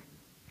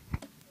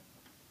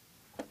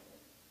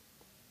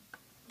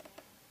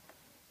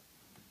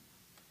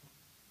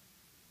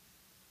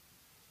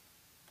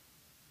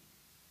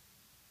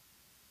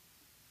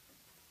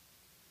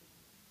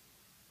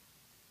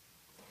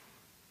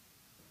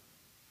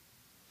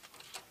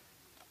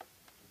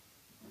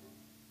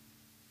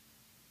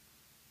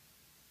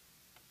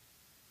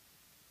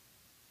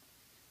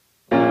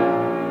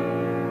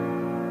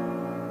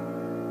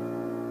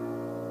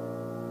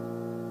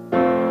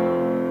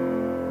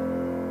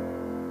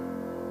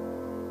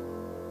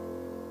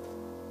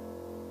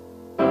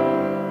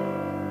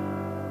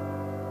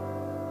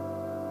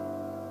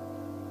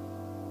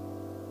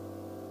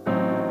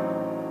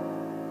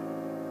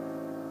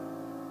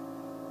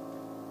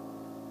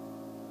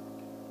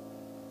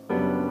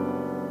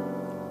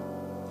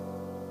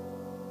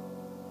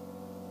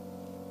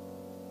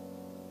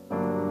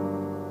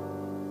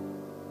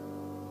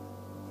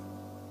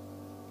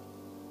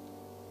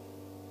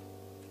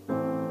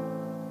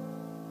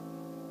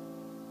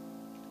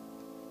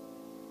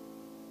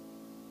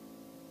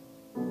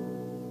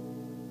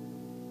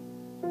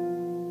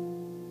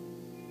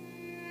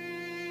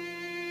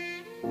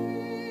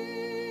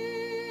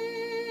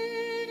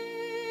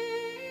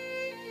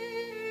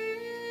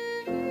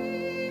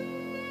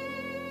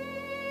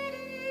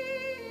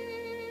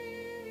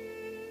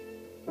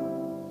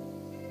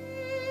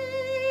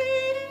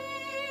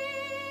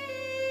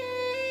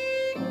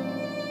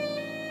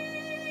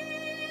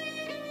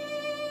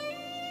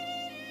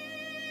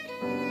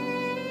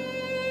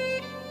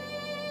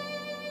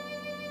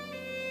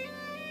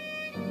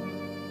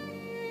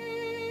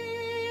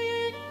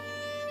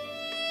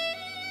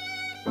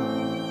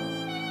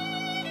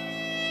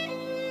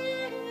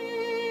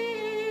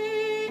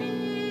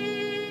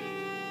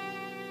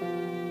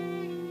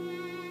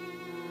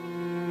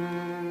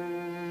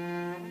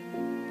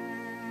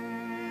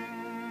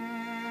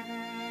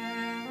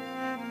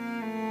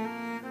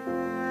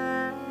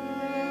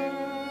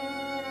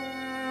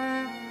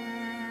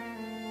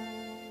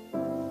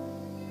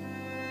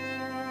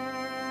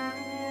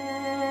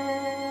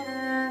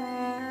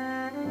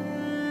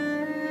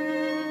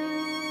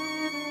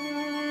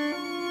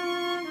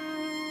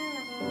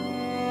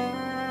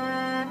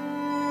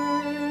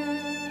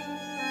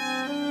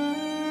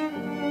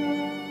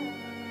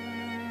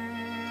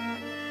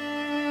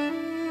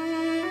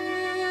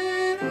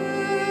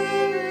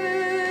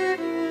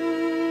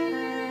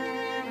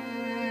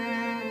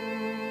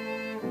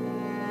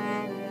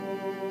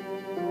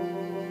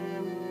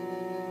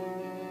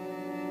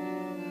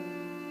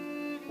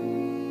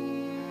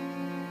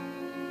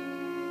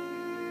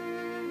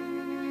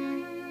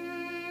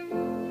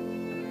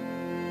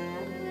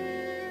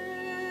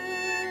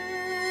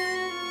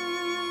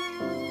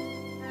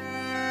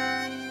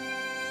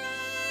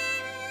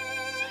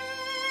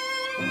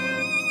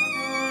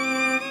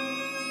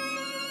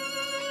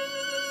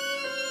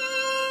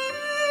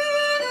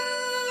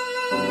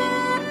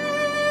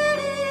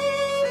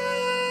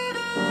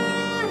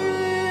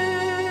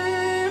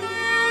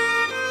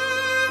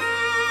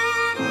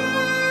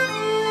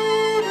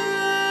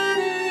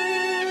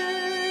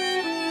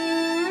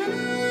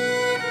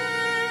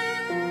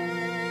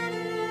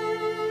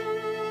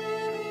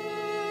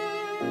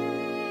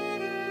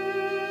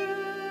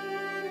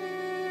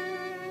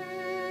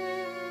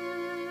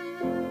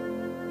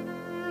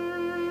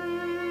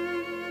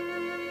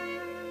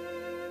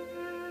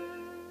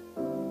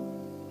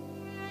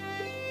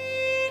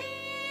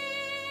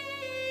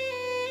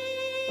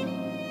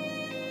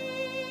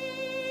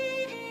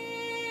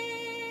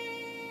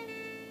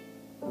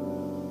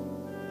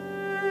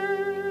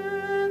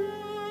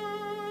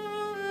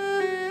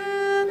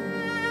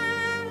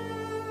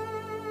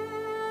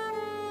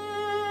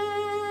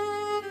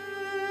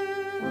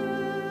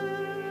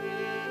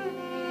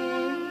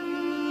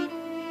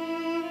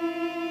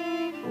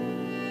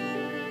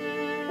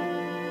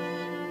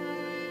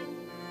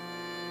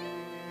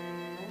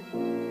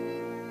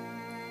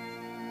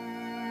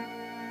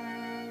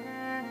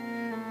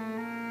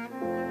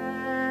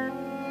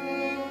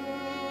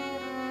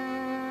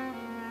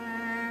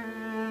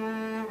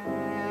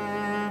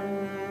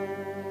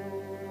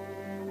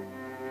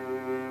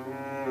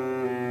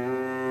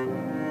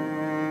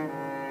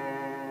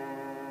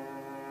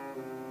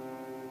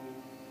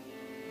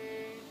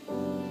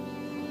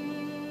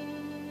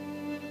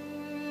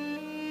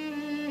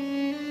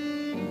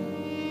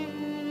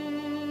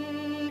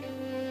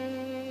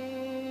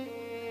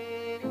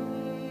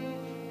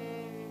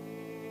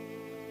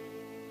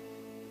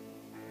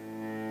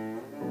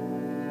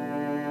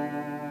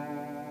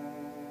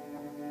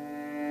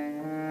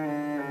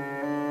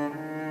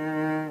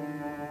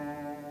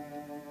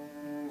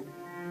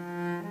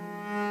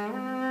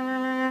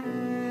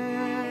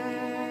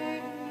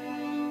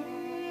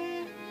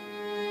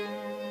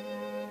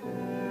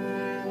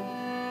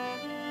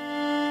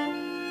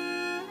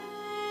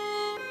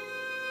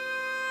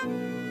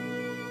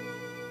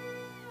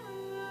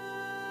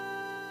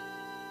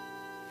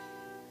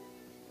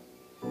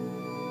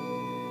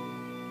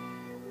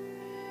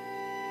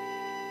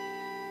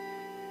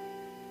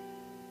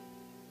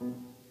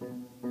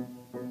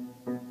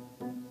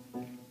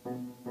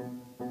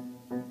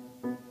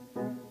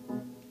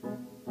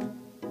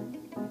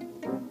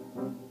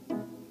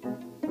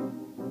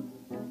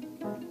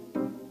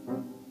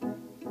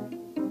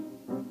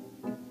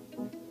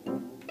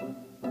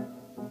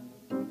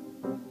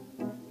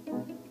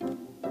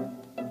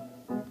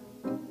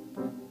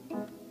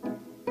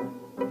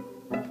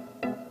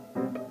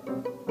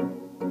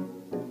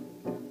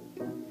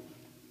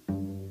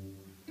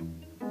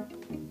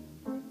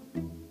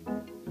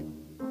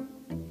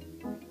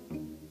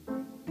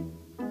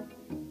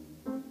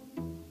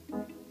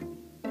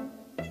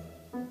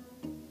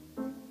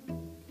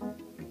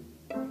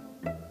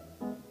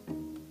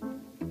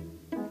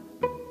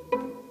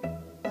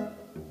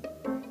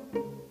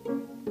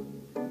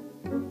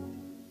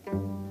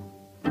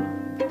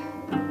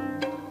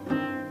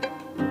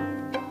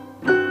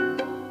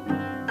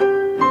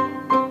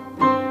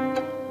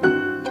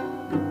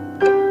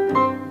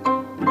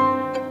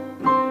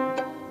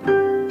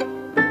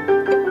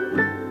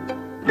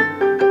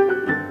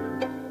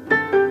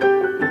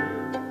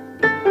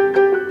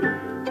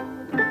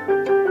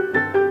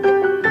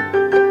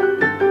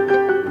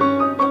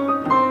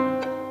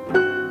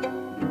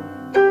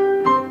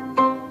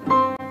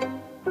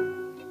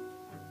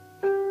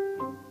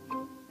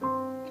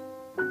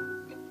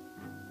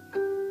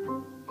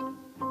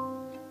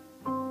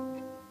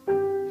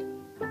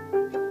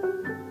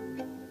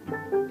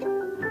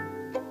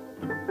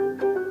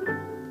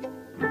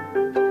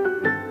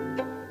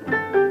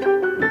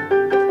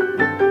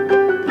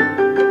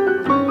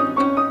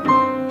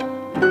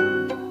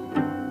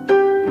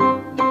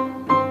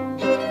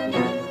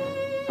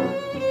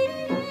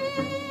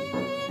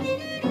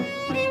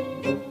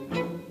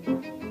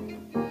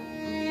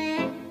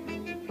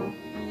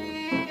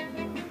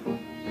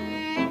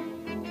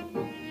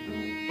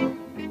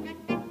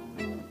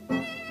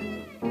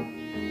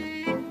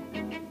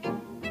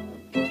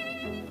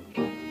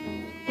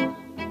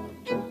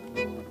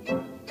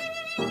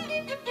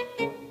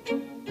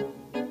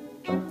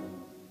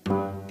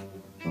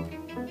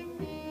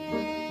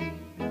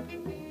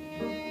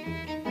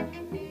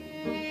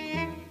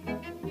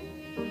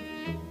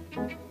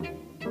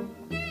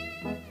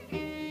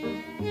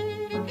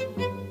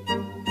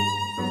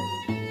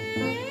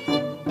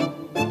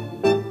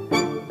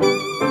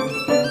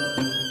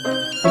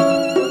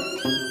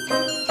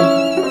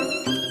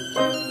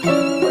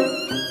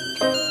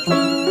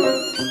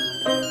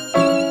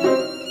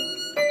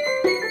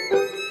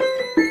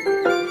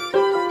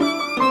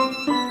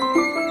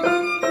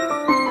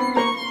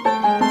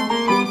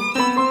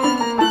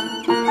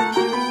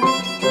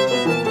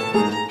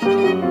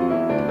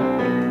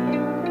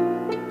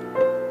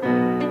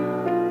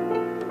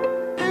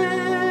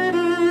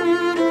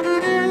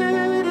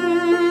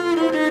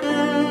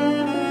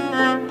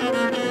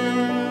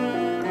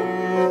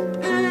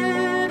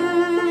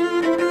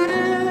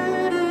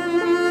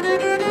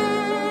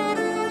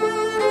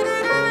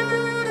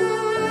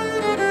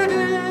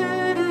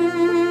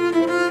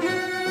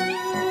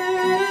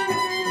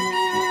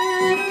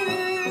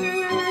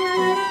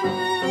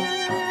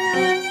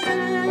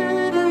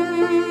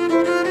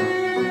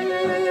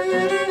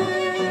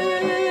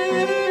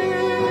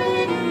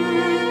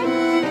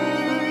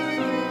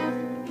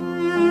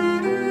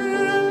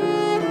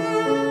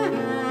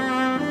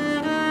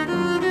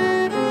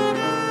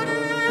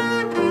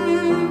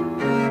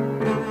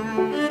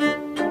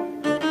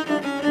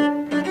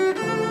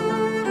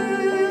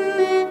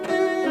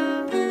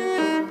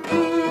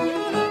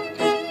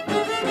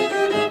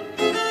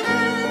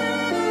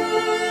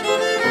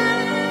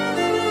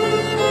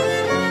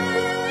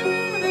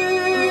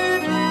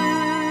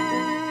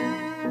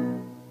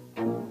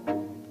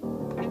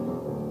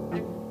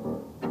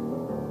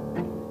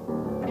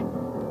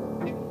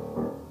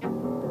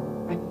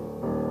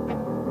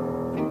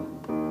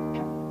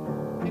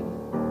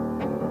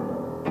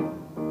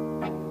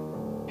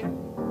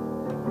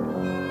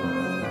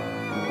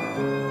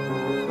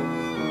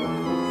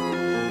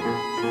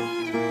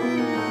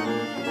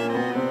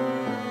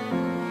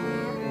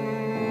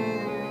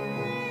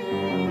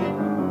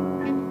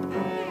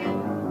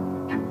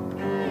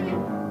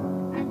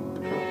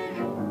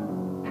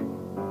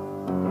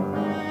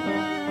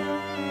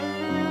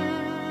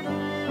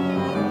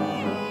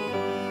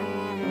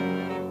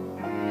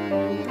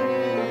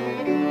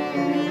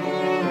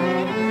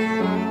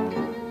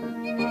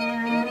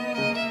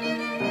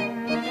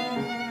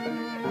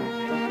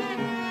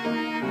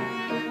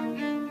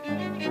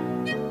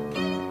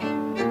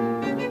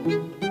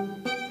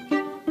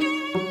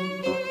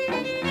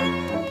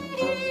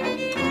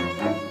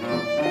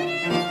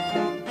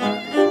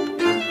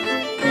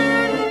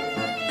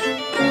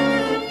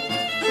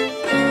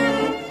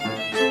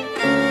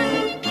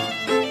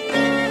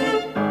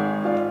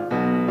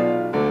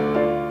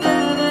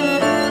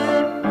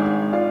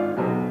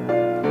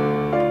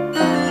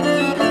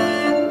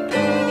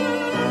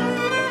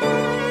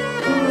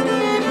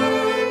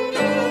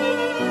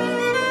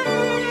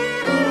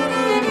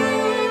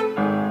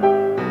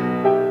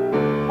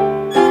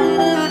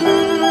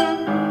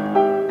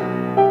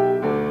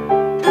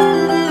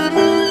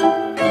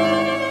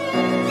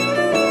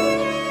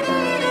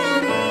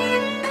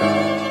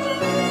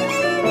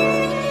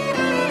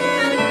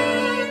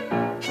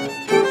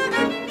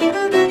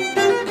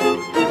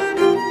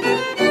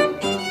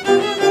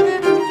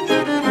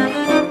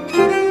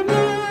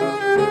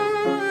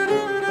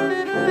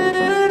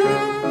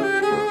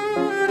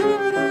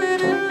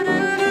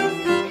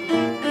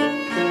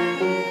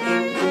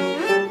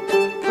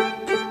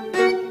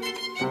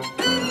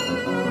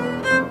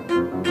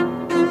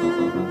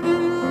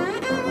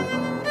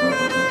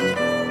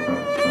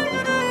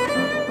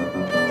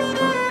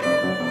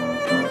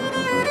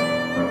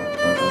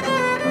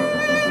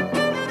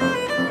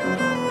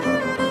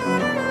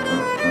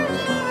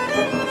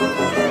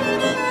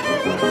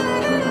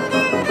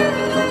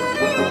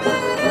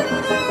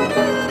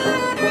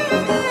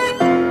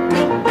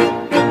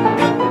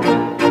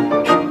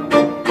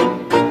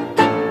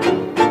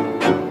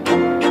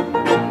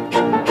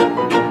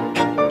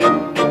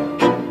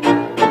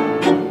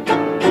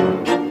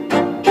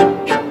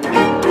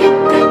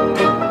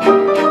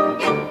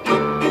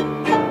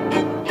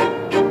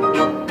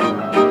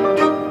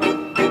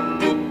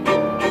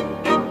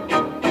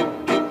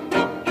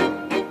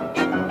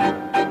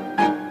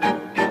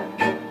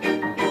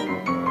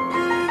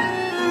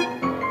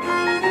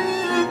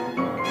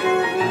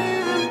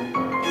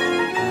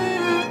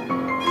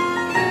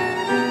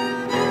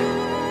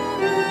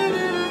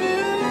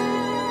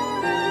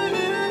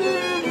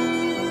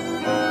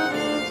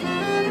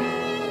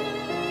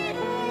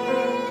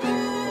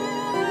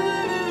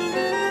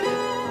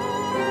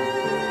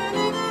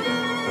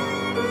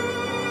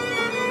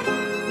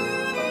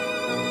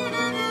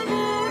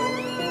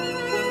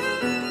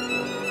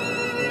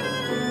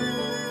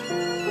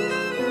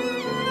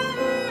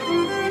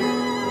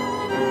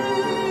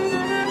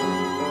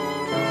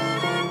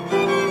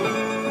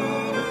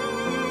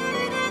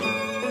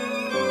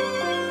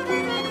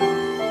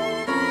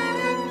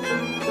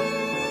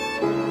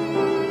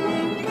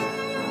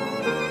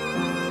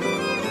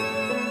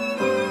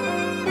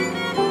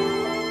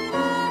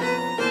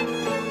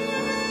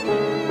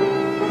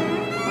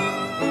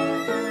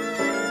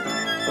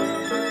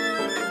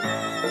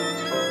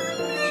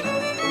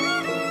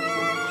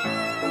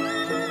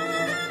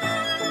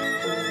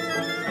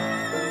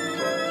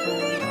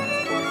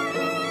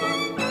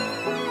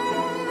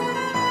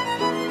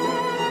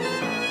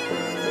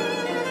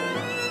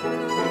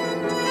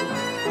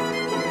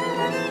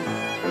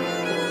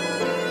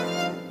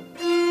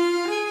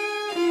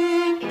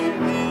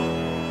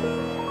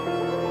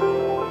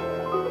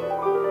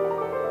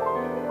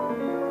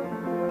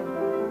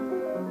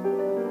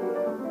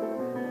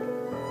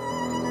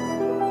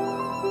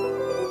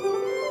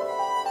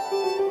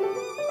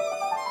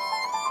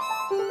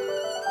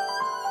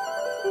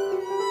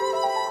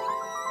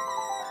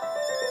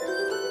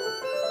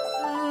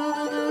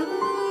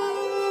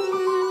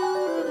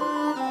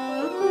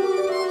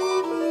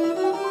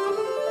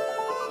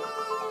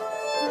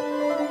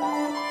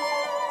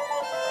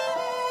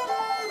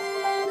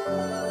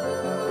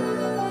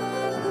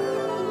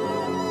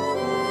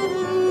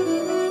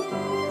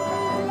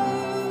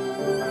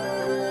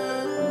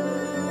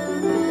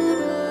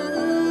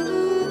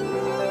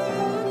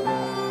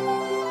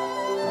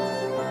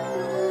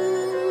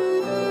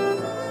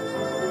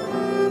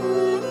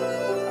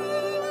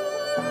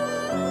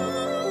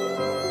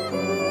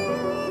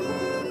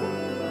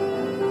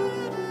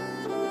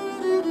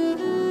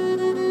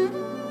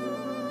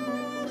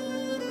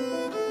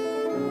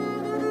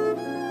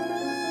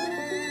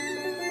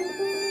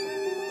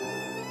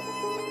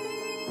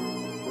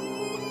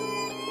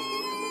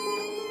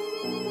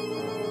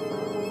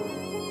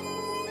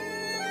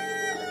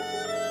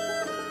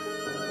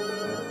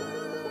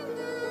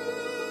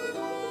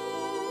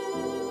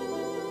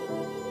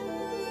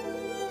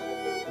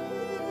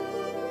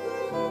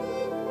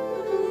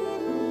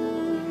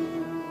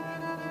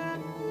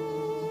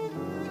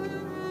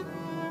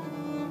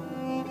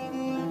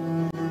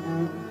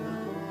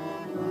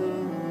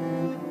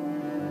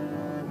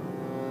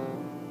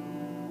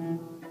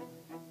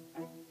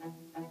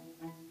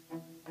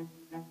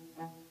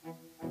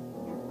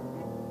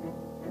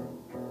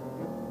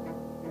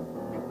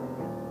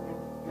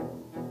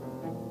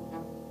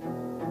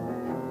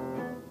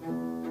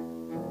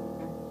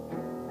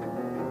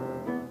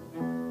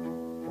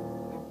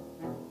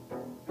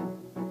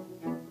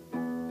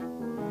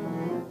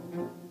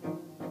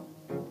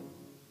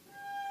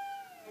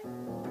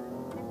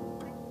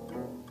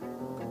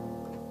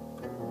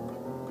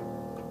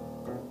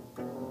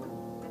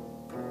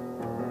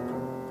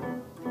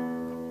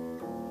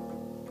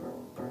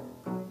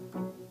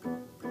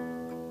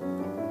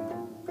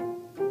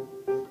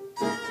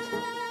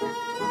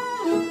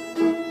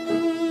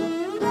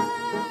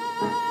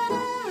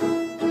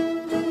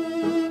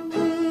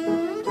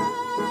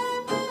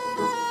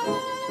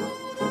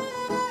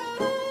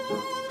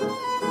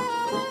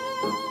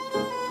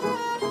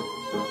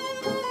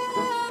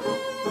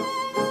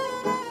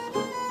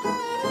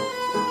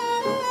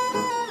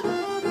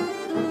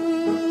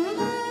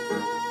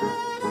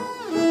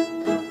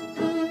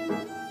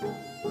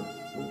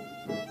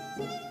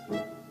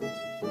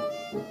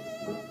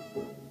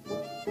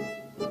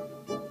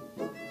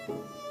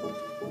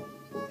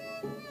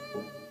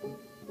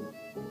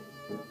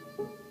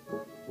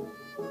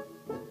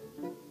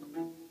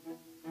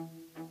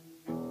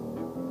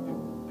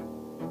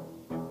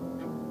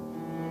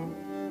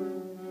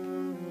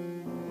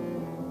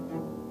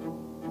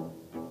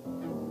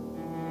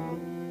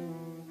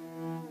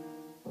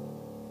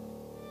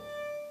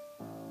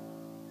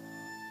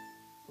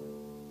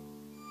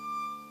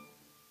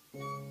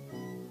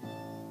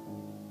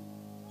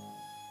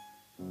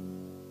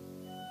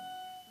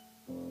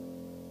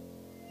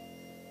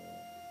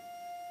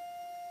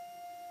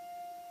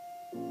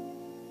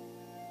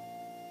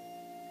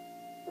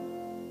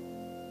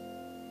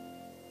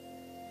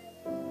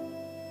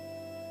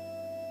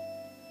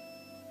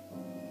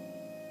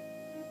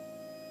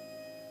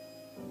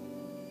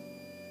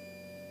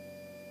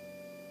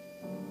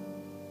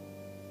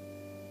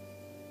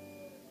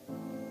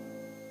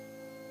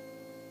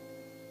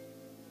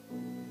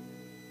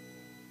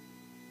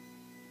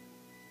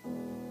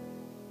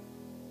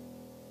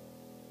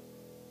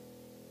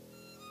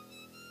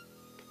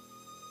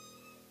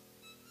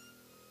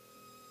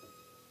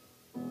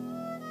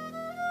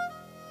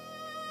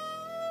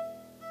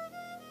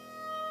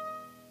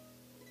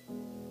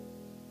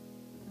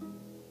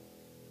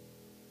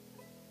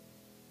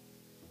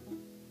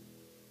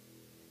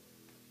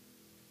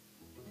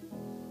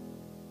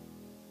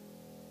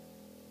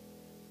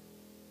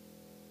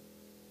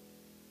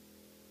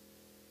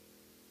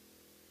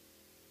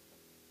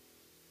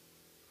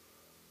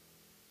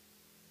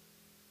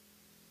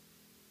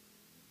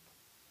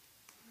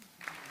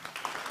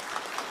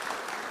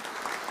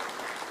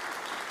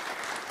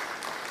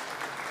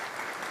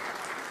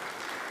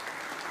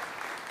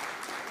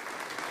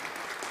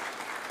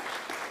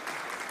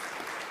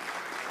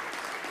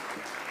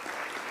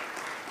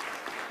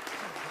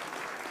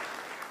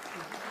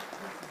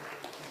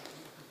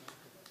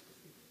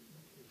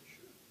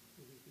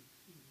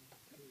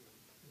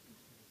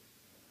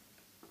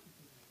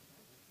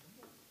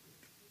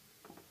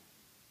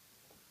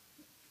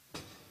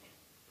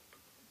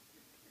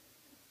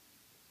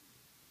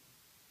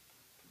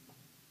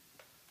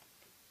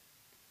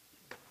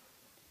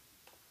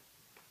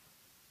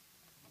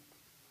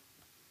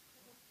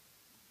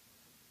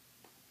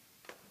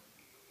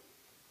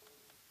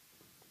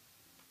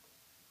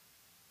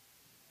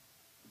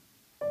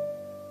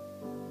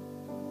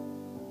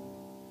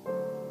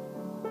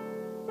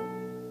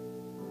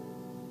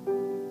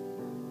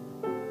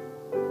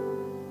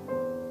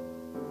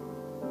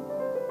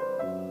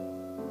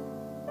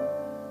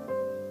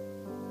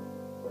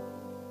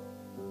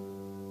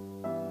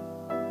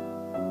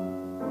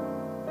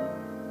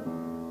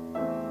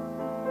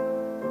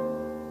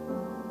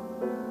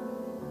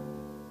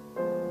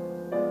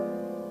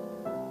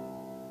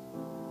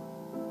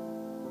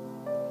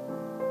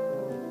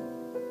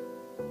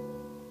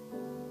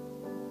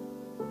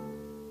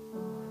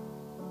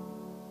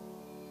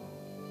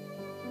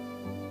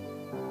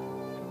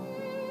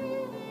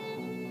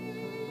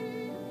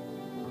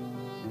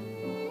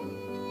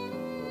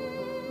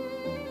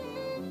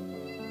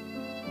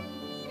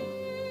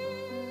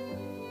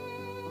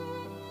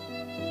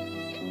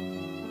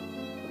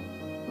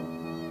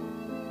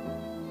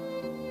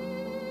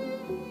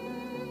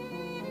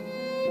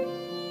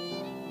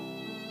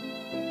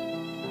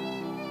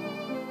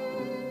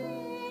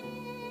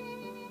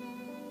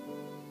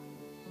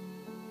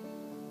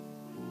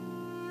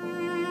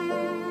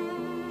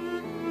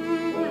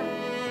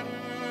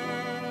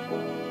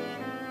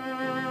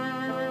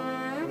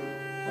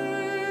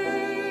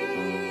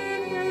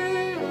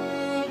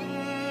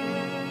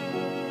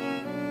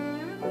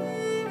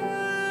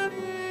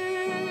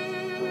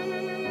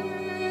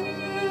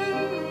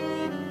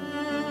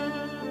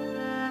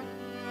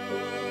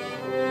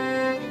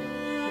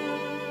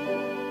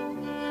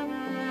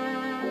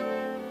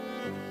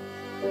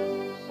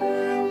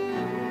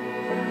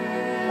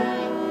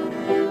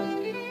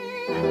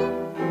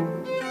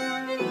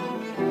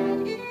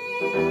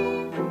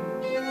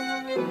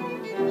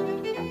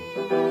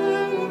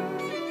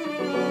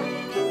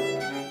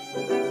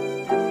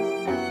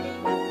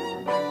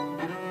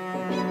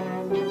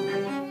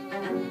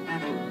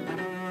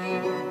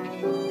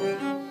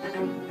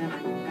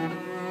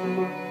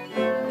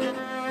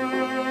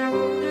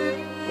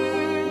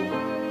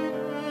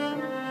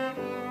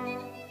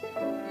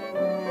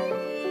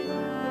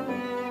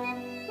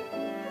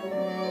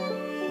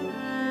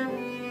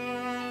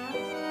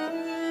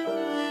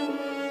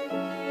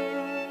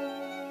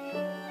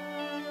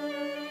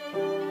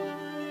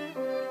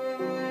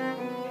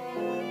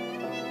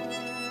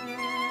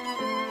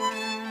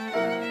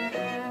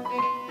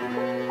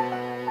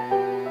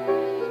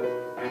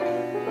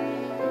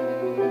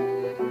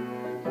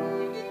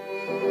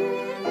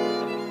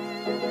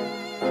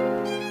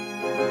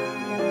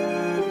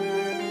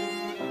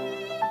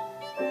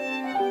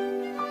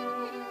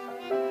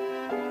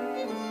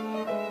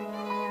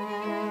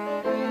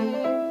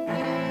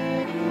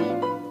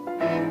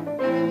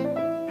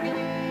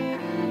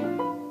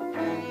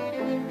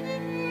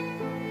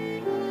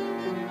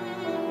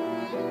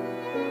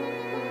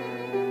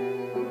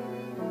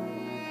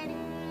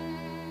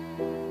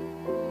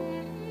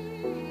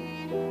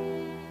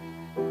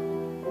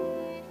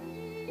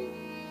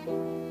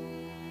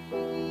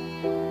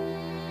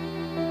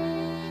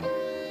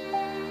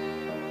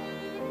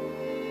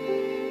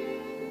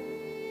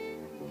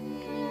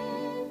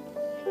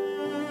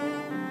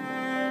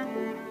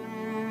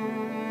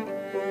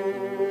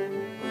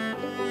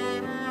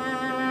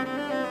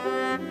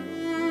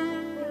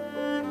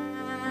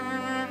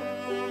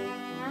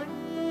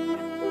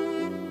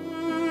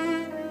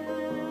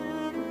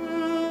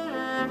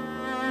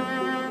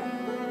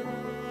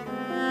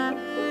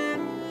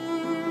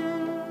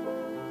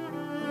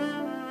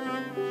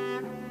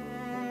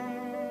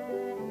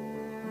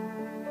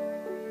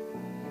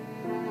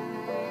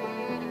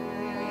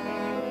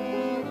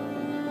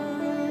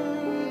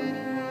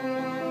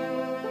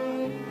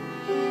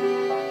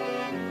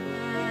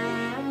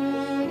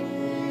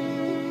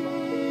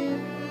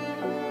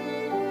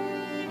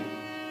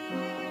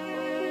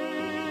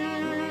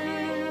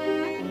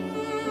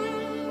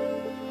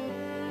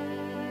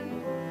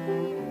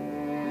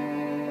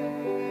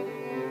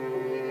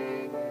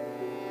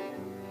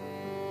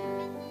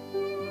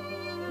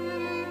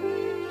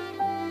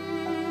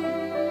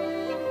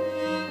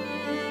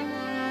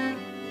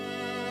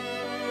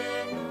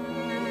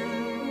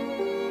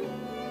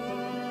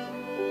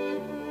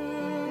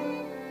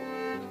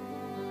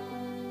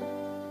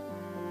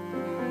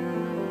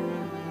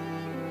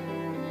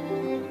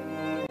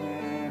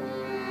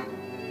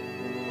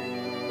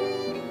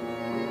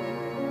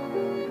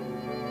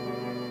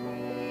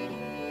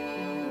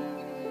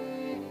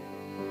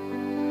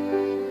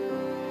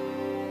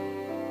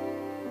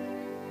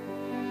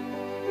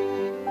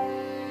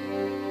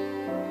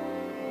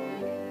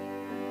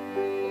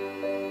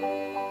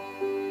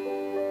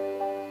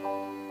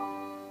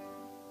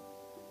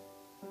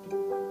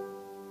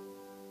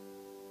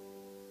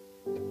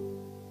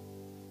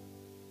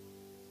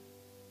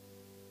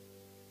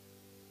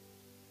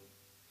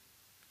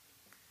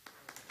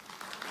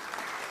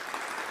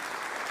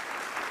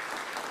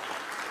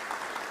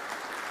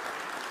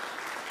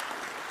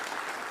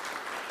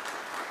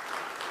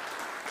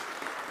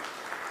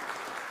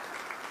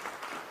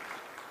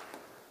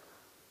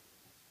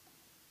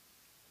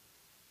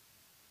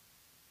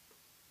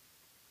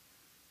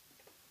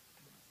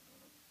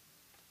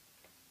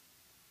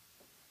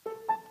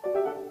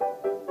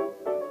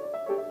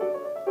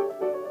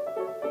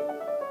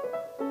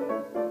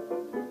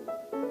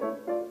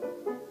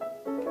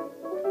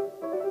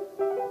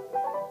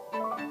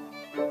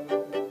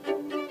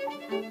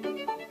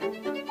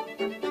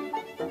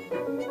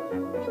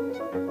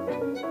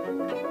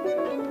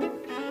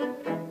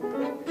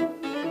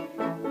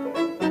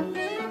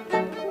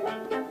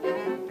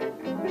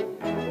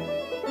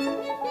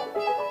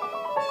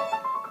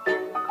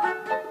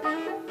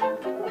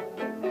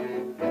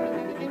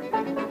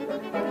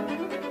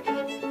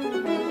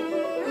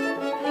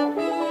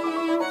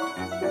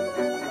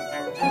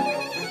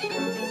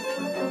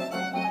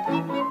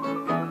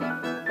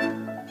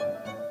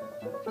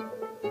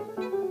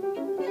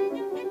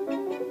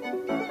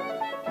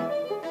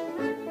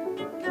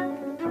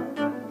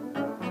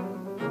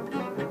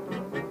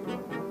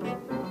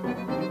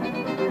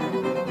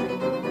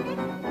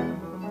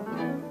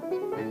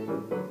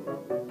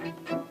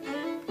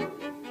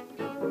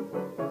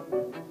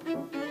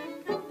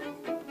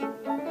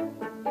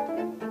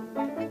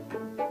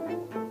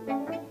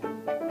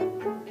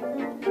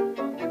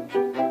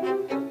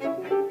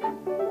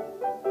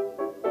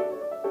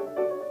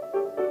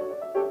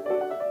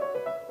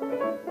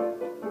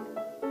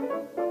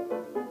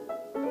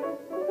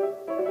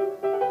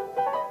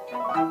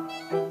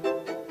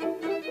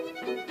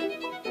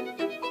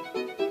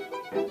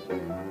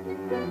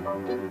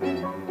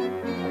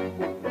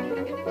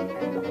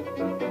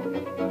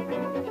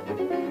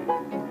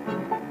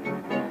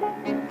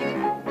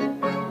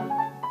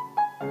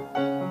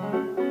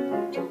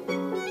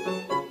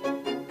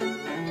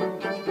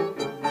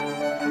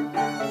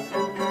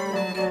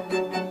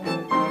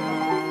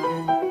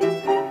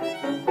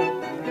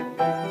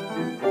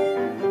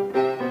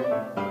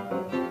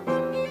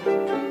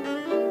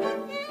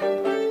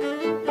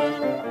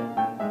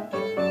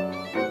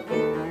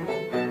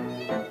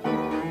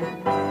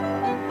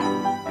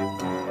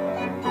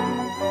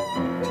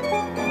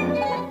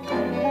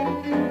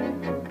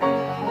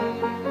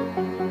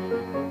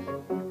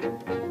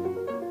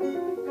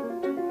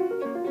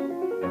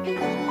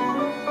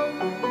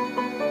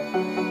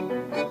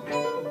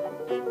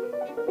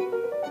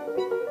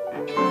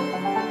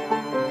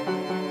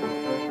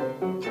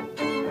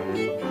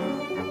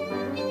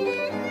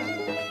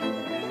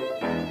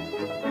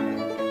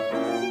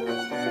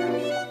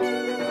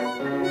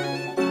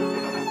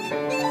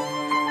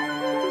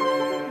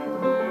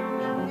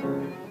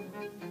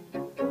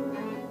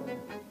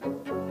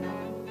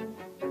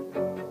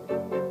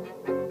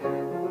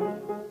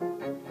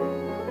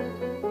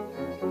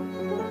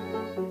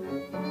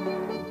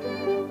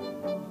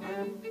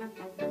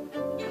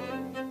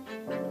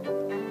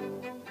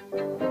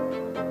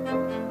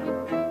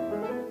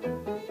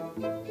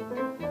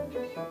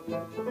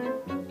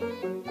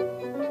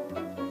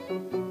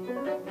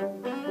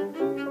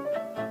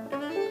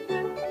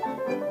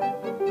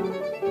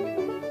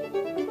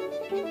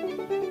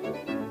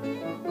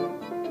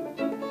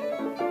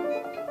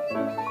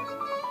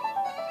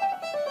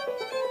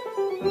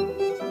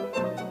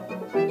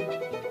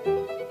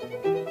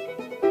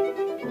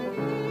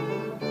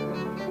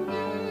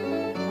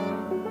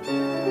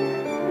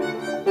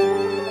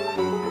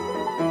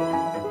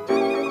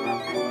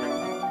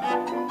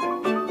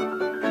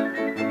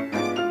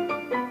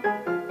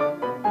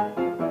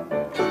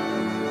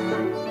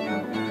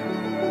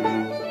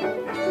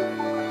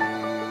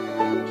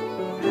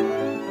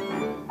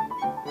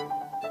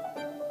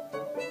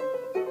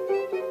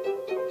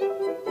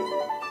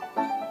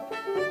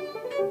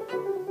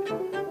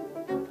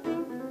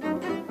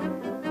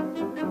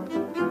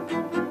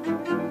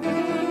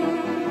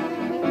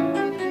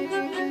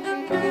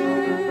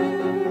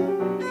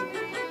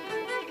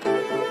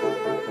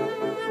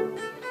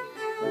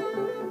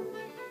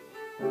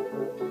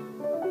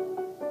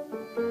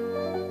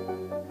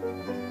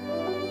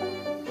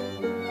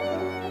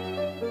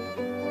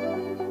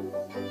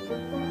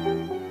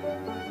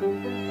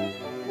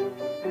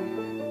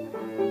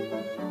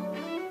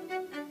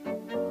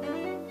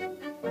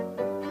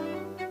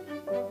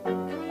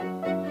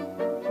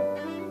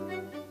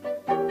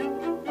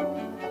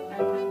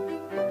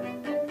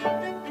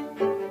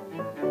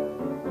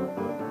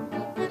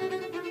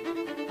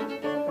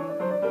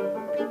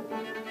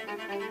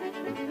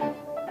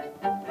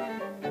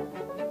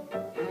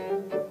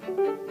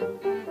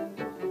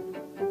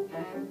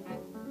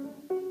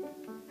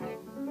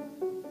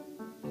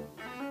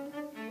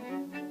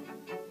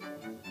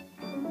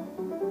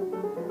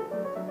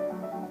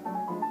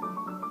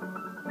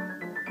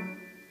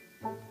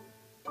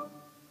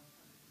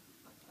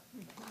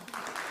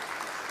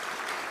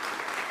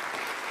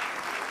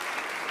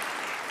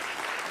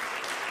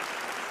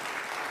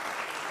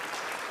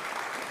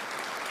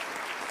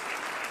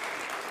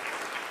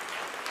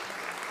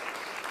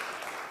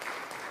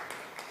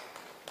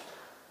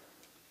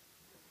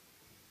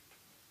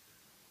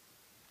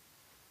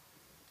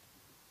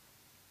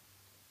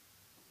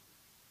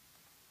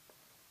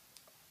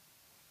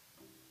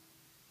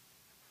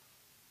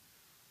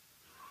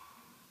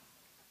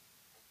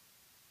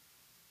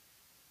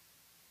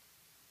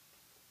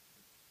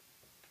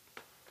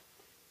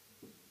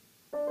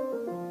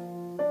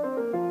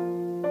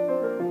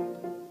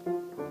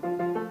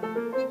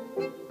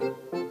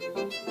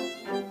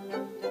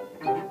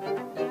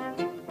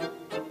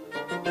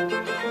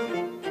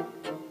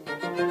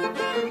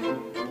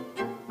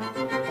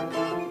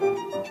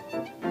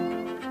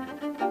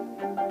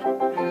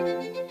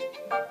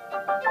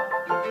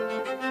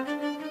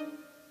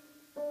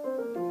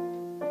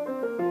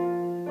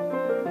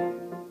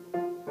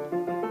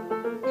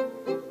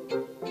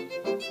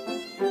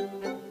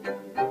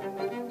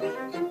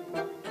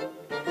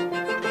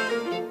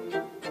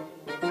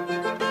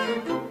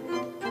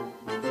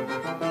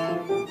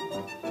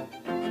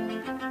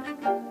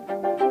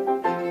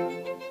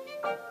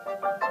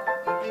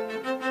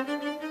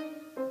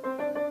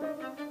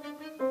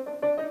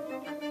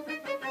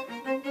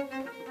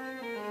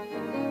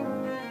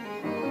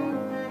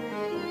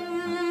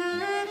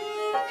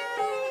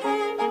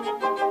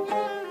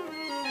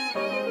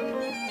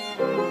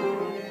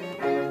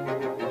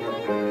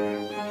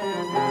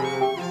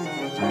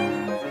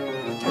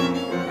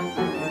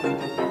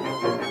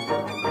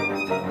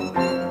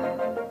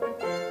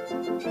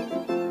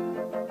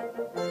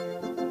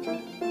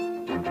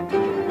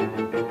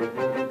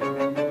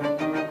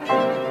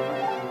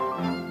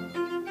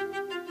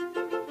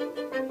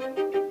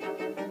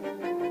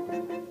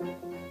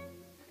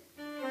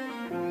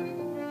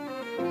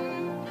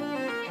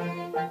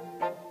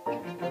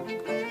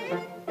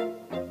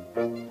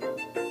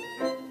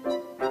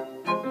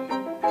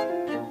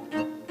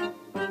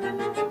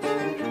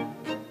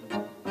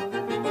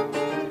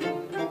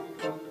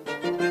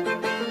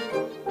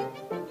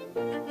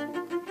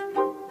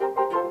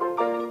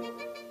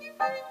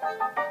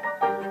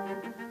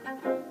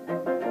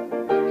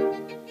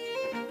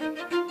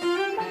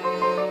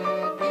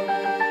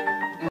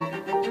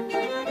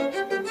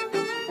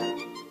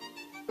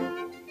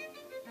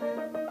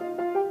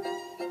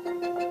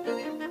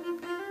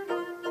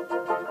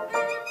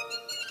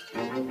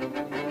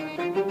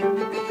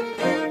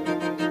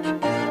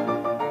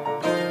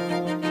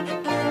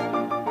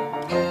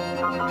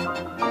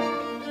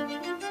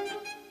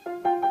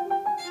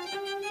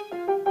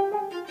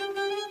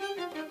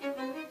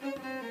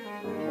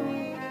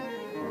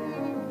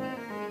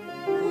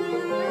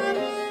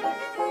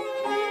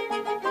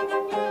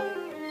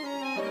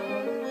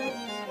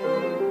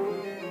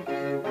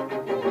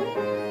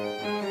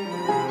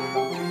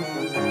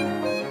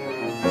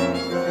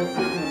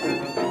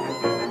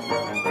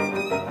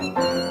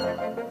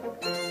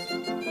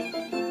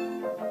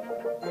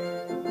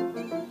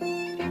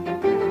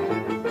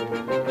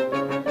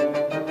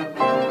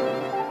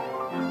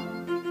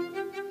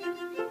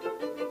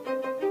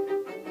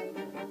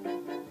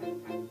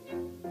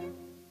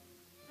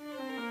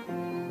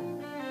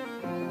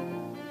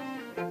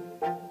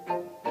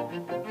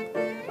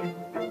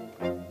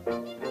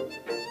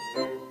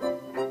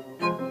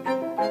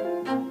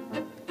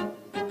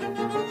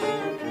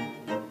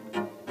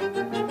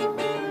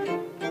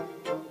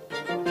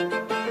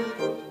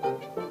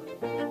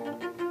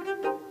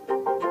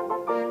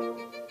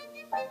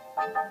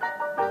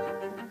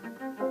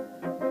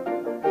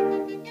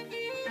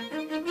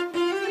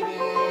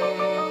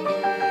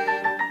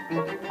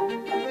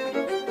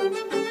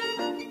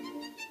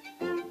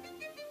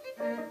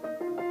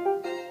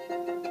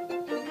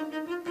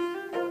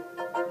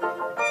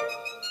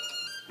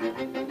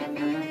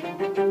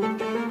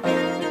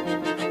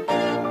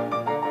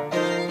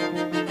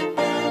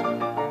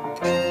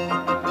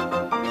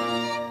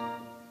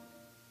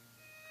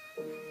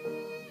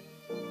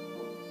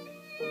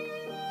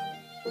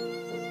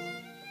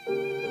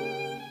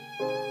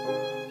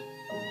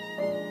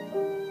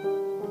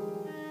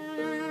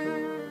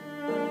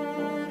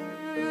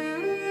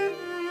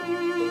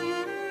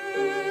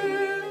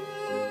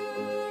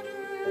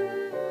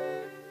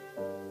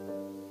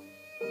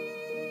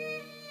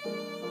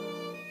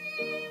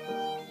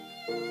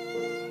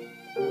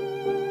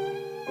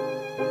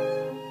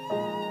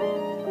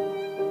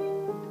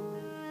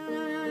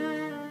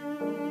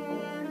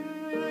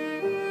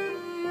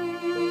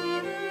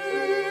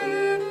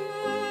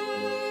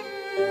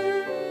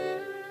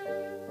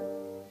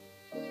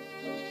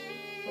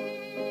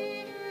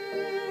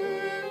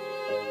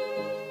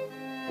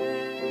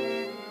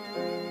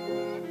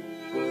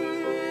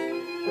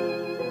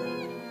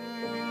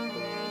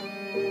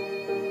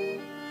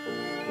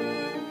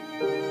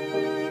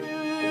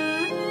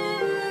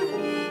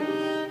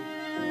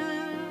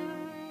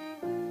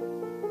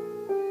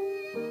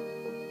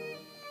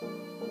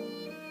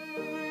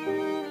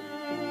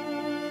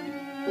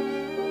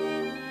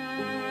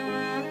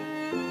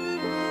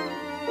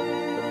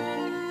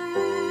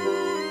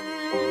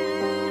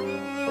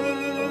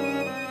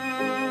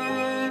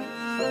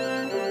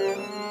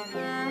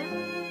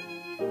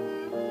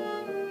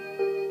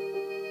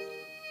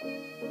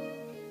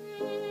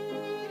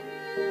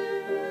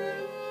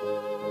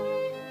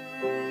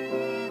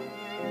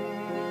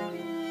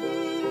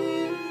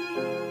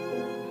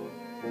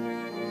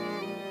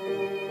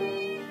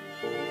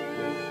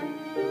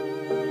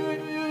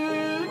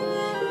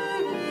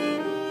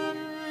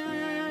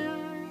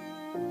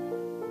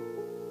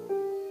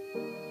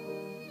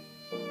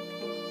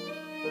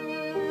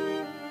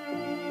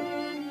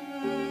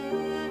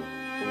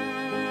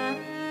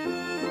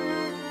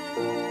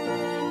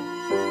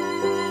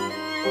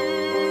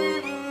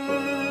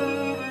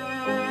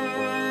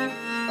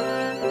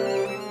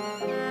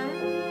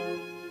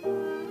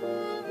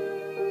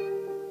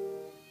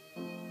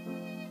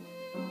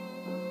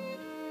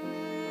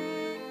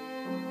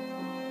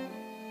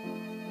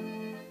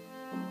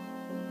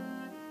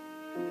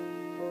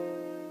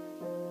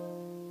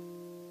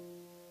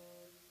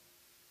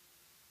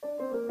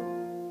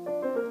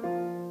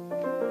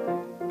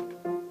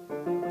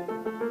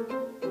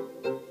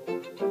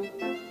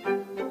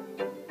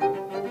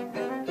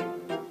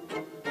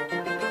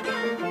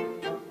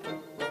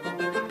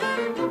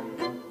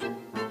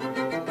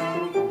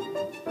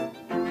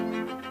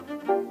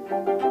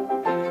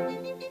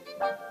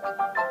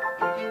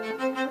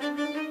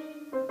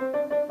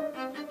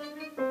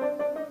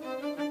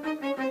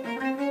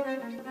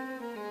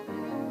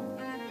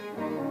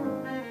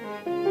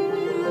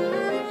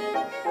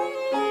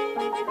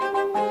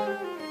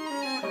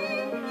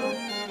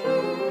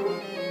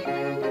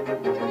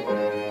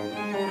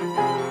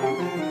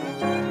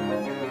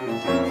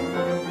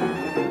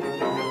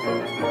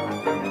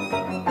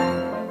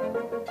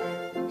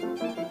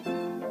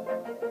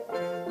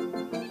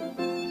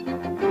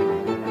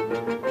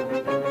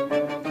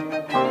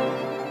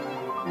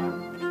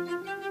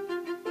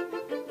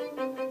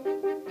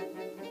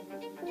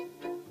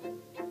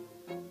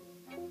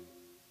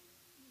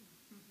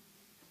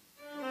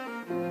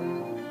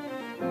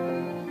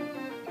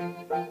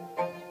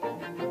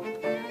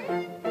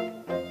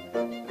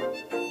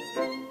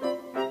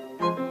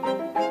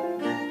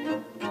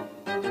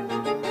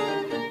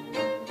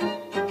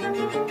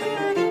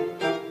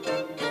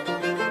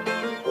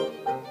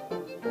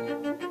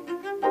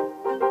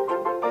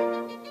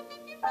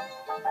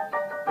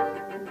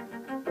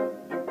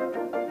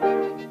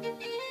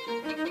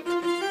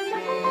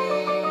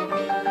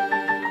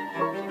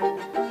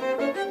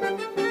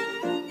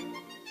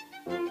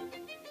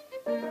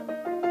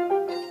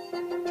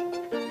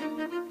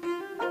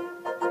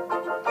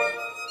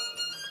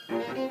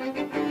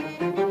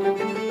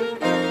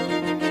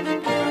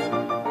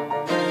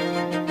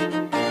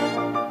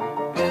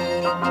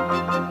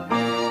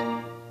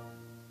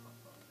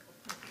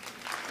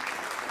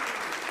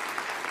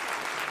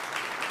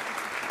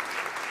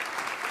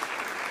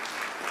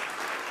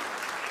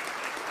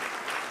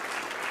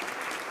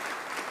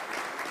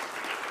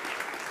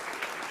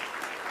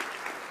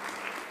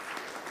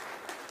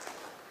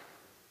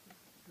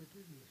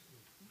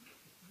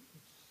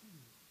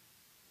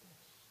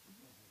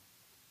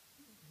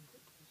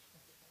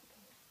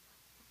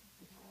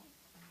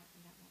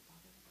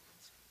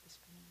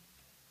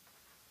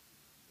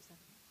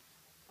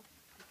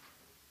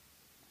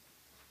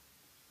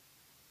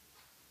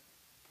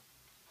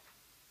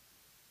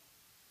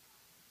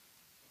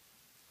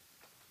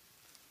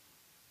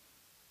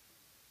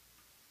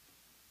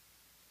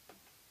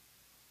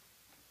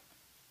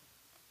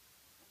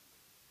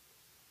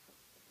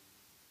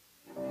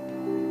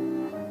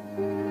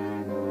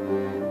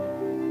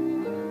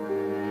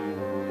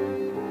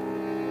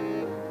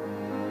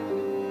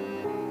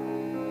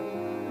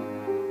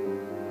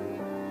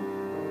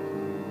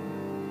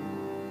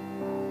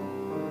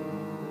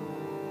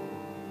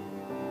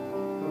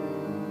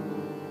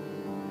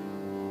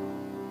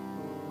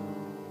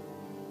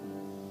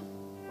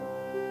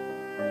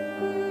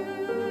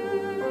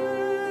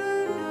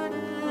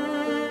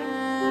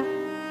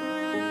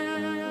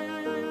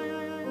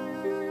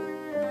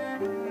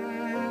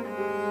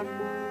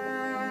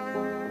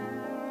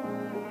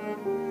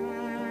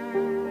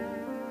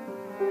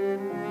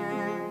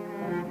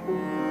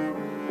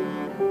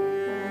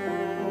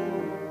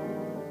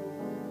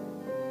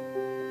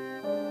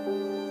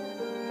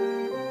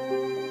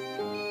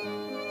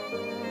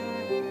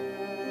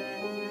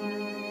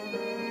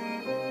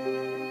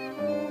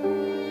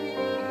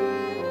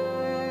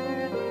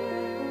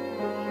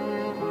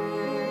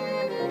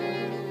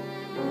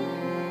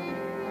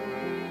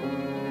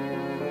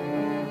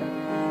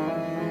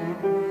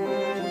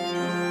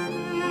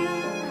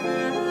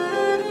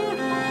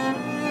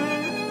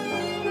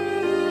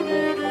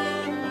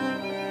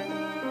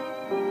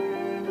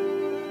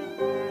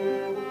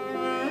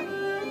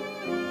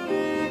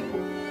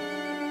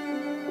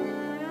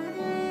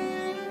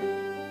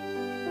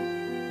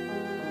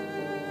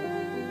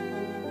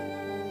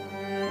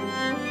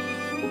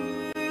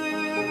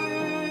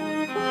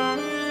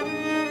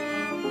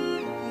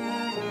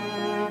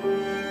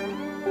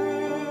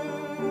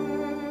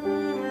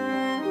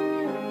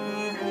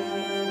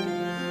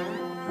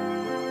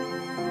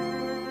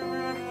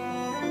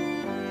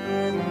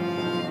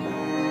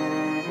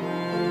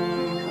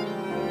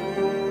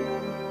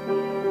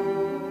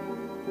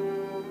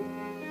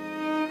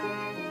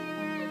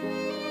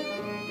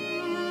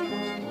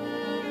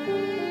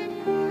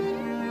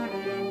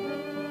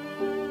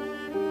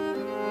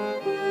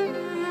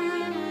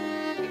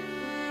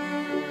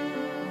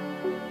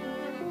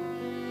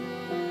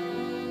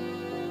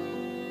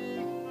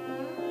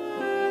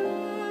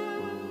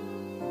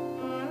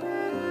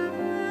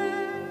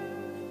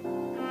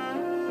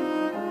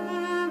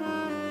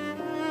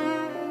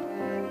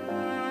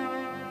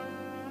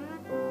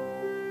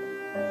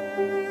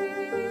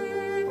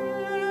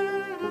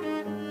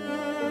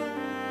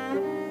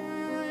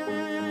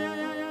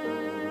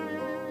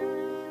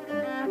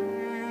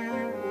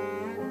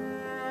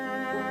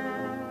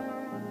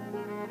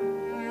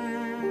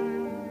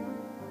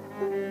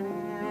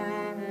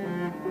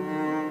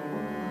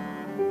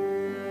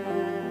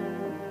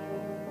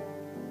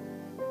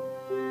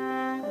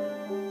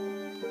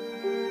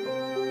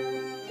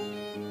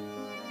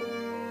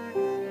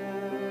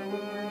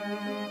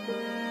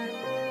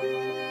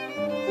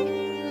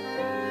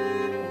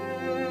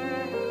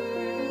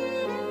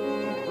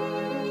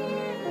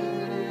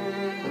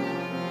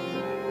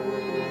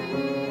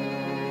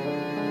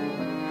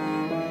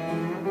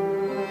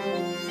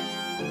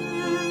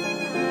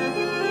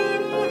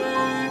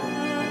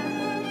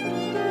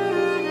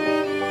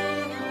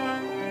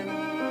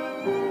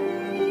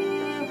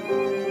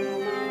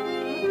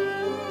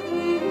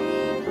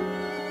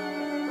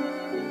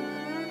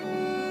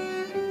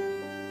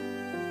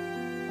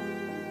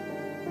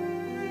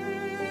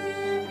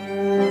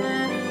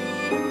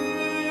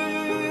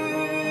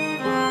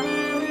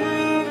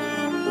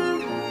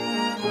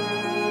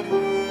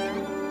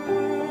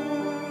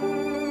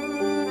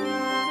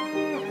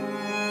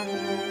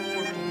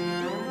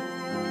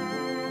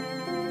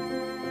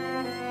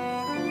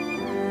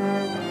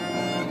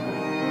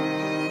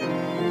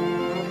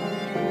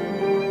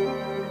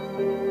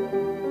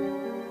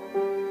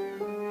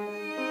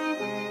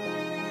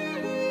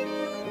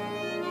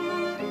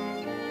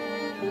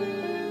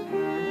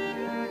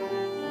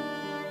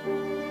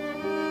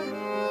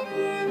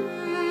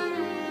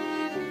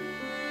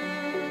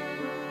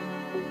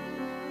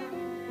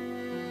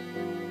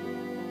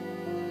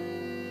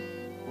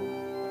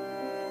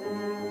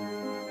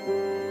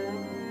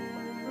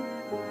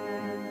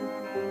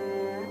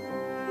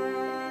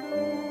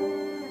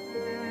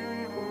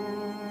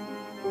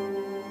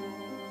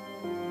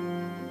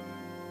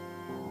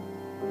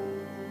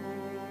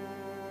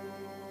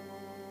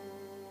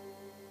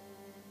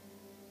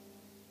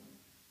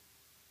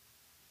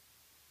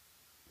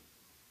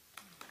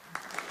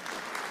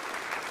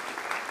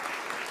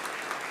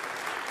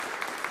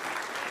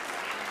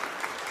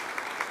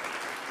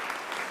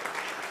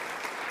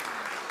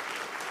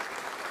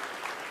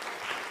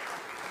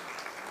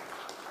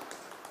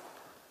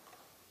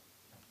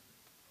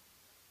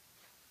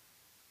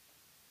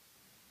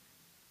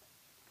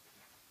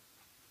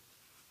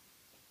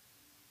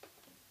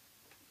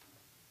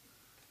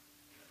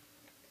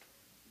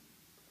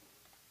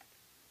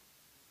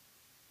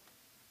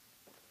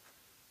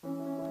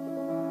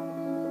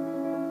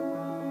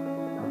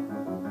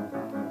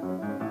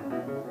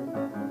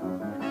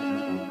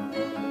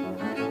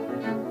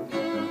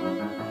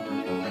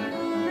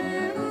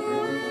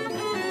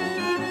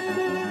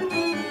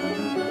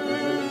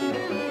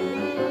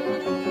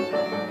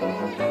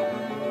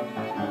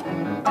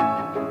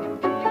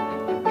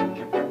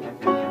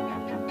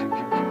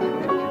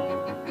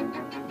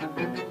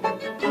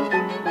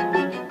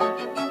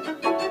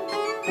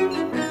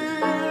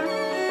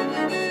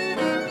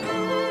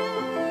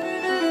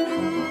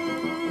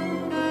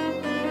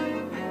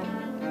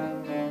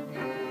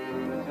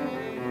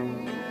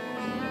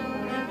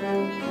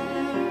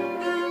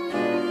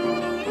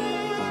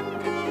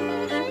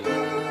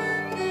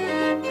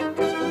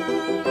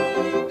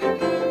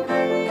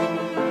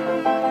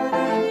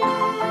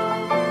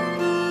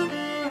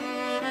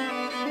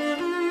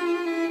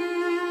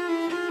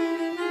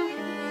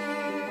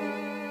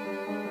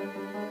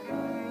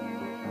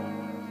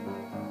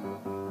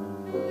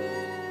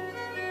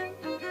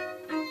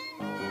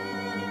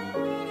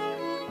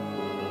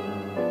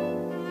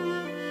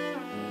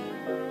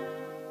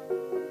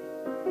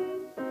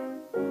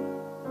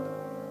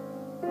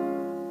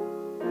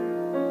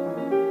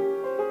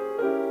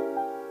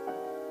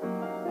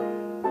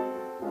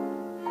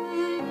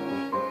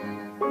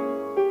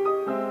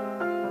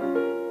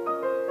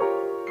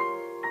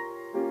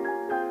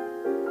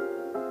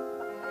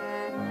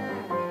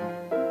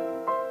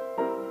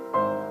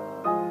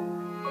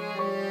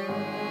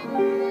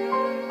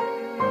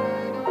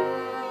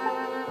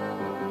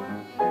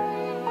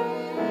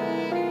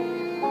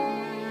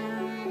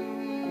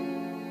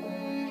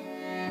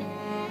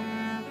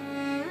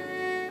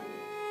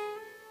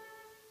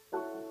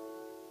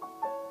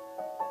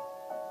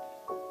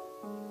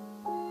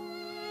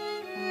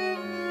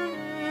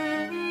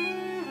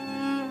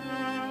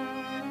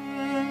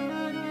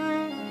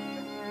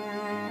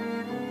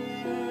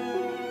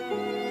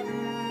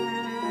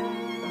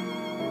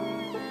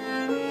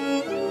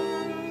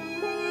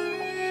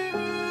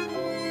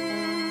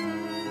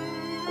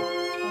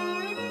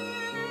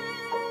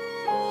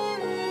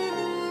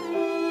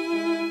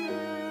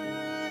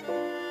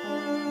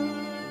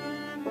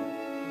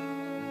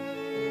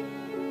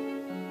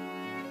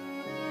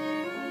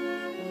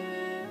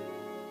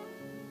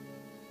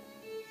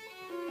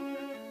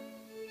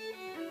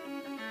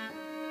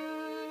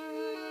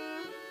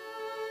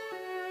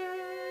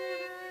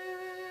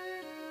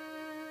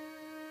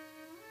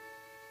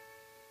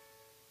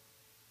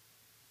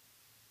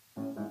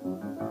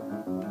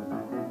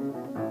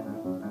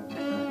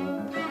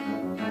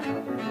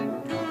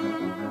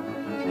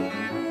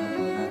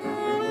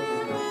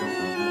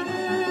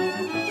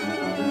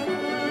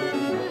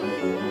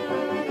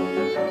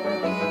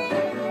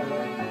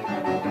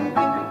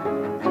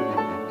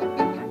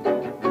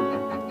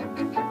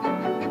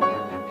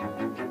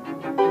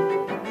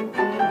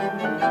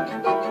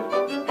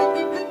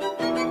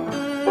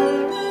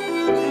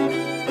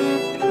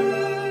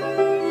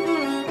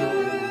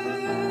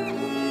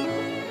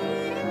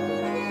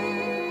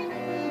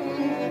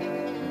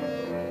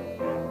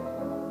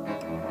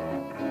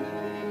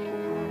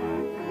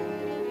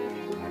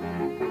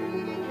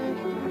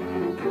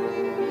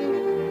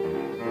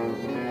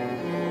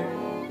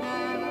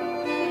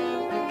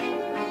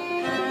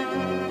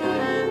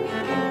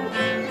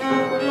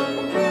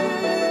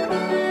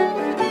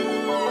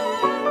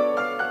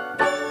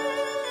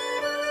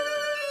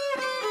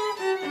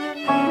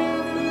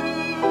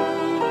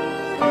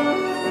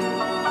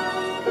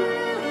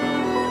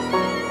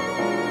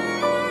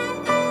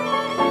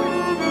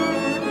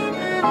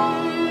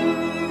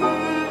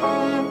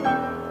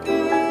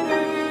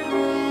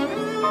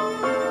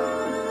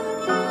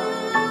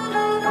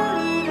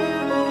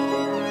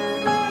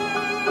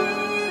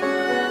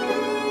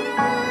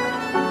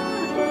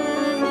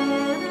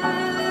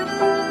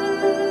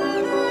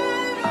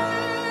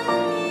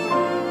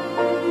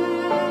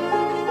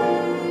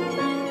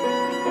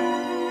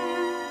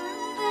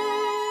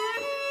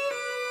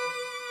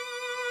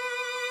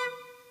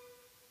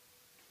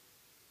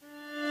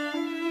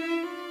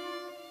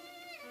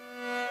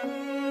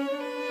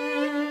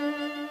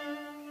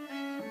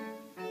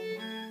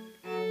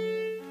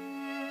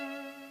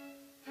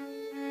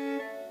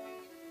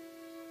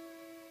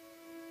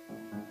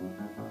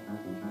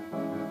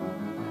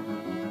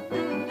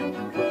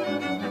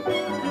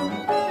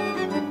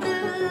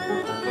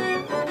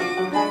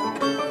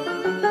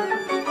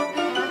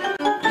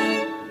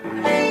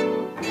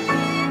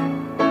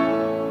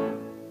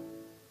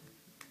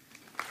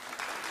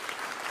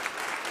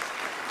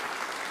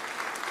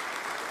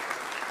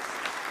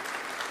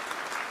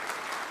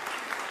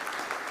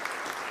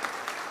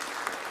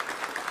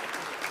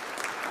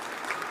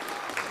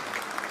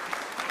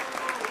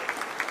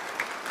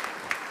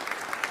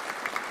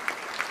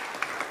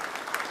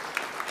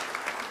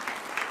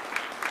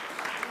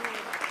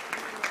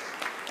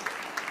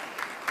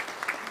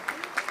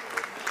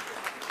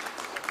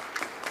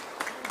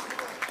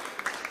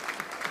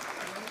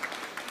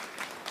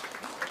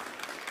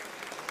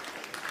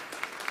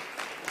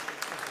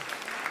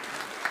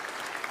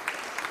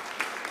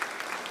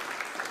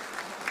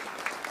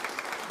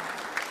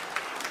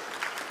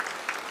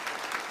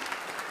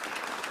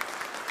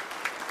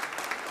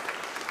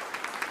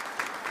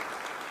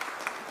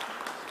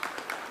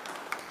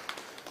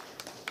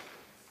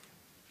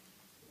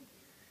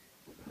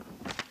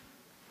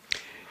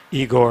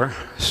 Igor,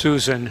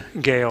 Susan,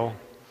 Gayle,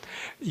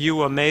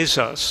 you amaze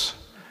us,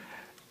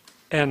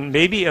 and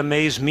maybe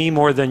amaze me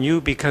more than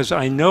you because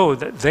I know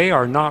that they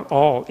are not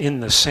all in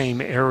the same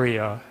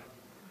area.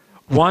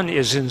 One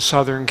is in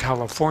Southern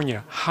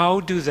California. How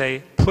do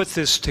they put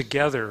this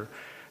together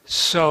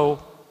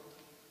so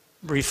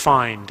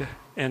refined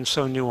and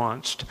so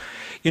nuanced?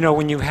 You know,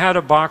 when you had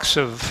a box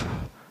of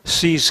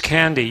See's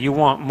candy, you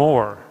want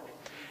more.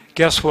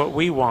 Guess what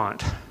we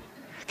want?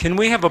 Can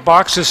we have a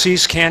box of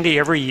See's candy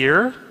every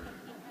year?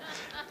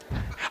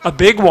 A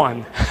big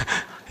one.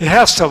 It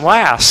has to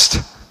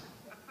last.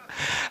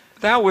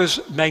 That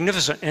was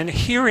magnificent. And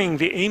hearing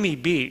the Amy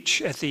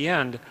Beach at the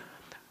end,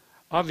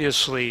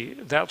 obviously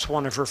that's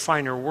one of her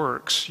finer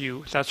works.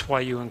 That's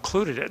why you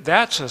included it.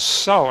 That's a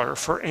seller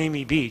for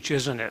Amy Beach,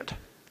 isn't it?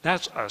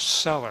 That's a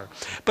seller.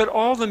 But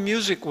all the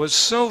music was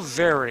so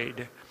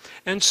varied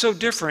and so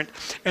different.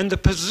 And the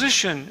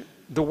position,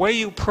 the way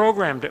you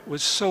programmed it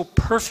was so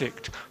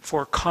perfect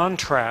for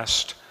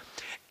contrast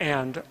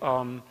and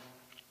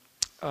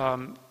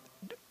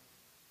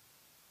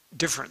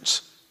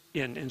difference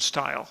in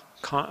style,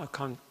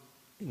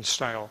 in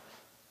style.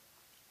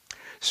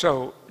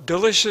 So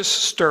delicious,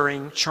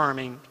 stirring,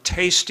 charming,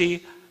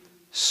 tasty,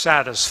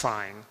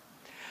 satisfying.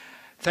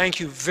 Thank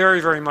you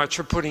very, very much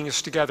for putting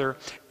this together.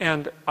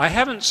 And I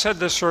haven't said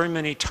this very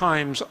many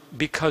times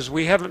because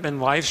we haven't been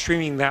live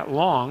streaming that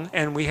long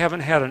and we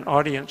haven't had an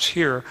audience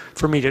here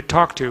for me to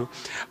talk to.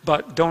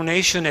 But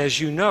donation, as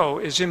you know,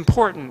 is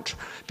important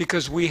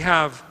because we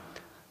have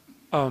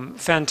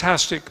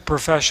fantastic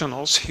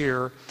professionals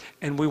here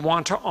and we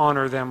want to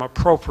honor them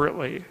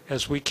appropriately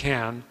as we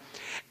can.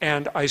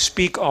 And I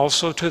speak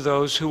also to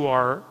those who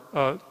are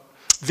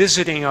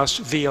visiting us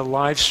via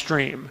live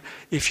stream.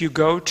 If you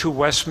go to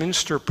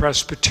Westminster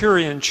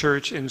Presbyterian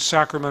Church in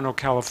Sacramento,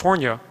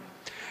 California,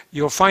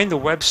 you'll find the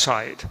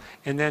website,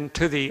 and then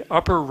to the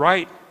upper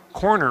right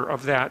corner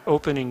of that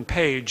opening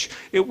page,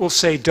 it will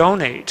say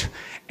donate.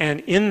 And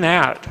in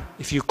that,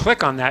 if you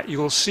click on that, you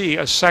will see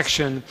a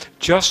section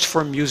just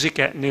for Music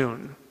at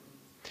Noon.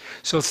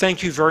 So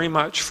thank you very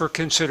much for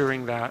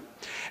considering that,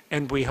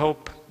 and we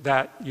hope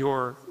that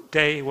your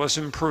day was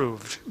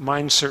improved.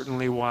 Mine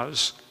certainly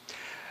was.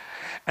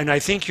 And I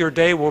think your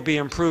day will be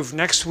improved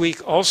next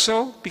week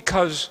also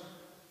because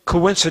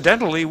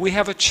coincidentally we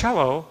have a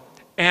cello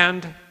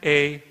and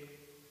a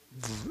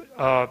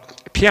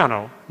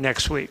piano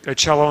next week, a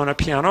cello and a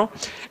piano,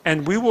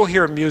 and we will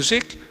hear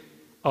music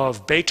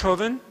of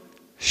Beethoven,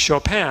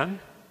 Chopin,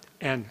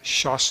 and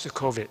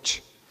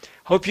Shostakovich.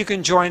 Hope you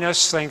can join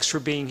us. Thanks for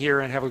being here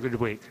and have a good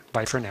week.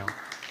 Bye for now.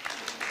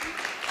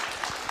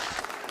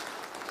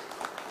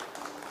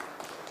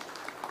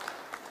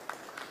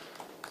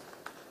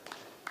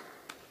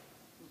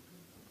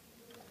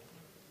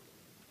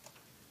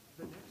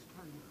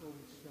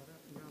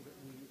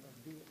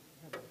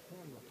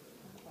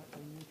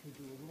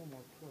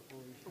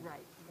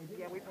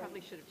 Yeah, we probably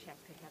should have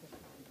checked ahead of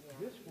time. Yeah.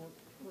 This worked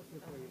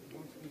perfectly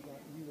once we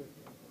got you with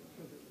it,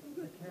 so that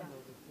the camera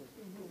was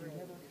working.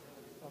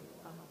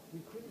 We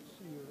couldn't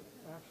see your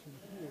action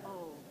here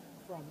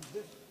from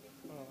this.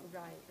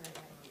 Right.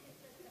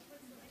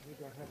 Maybe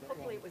I have that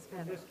Hopefully wrong. it was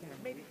better. From this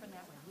camera. Maybe from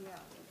that one. Yeah.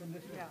 From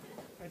this Yeah.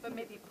 one. But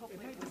maybe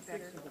hopefully it was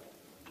better.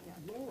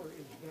 Lower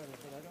is better,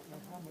 but I don't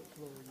know how much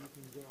lower you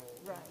can go.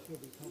 Right.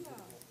 Still be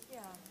comfortable.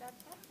 Yeah, that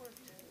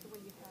worked the way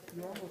you had it.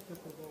 You almost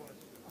hit the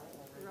lowest.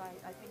 Right,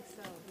 I think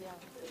so, yeah.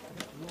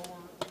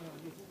 Lower,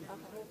 you can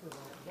filter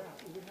like that.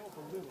 It would help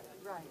a little.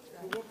 Right. So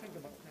we'll think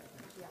about that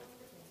next. Yeah.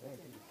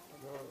 Thank you.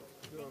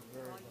 So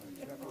very much.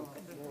 That was so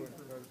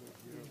incredibly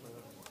beautiful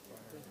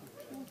and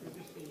inspiring. Good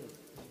to see you.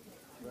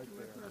 Right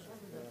there.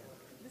 Yeah.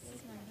 This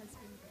is my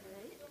husband,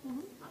 Ray,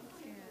 and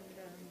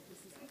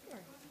this is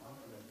Igor.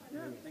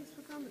 Yeah, thanks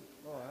for coming.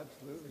 Oh,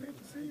 absolutely. Great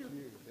to see you.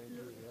 Thank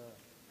you.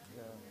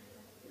 Yeah.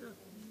 We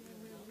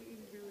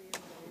really enjoyed it.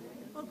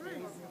 Oh,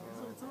 great.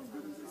 So it sounds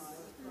good as this?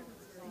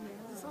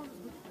 It sounds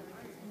good.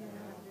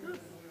 Good.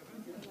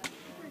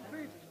 Okay,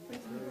 great.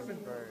 Thanks.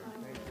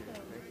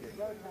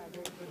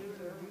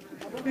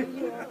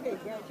 You okay,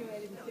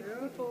 graduated in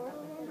 64,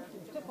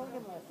 took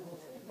organ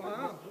lessons.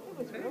 Wow. It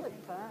was really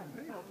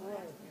fun. Oh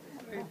boy.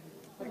 Hey, Have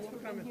thanks you for ever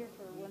been coming. here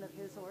for one of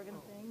his organ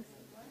things?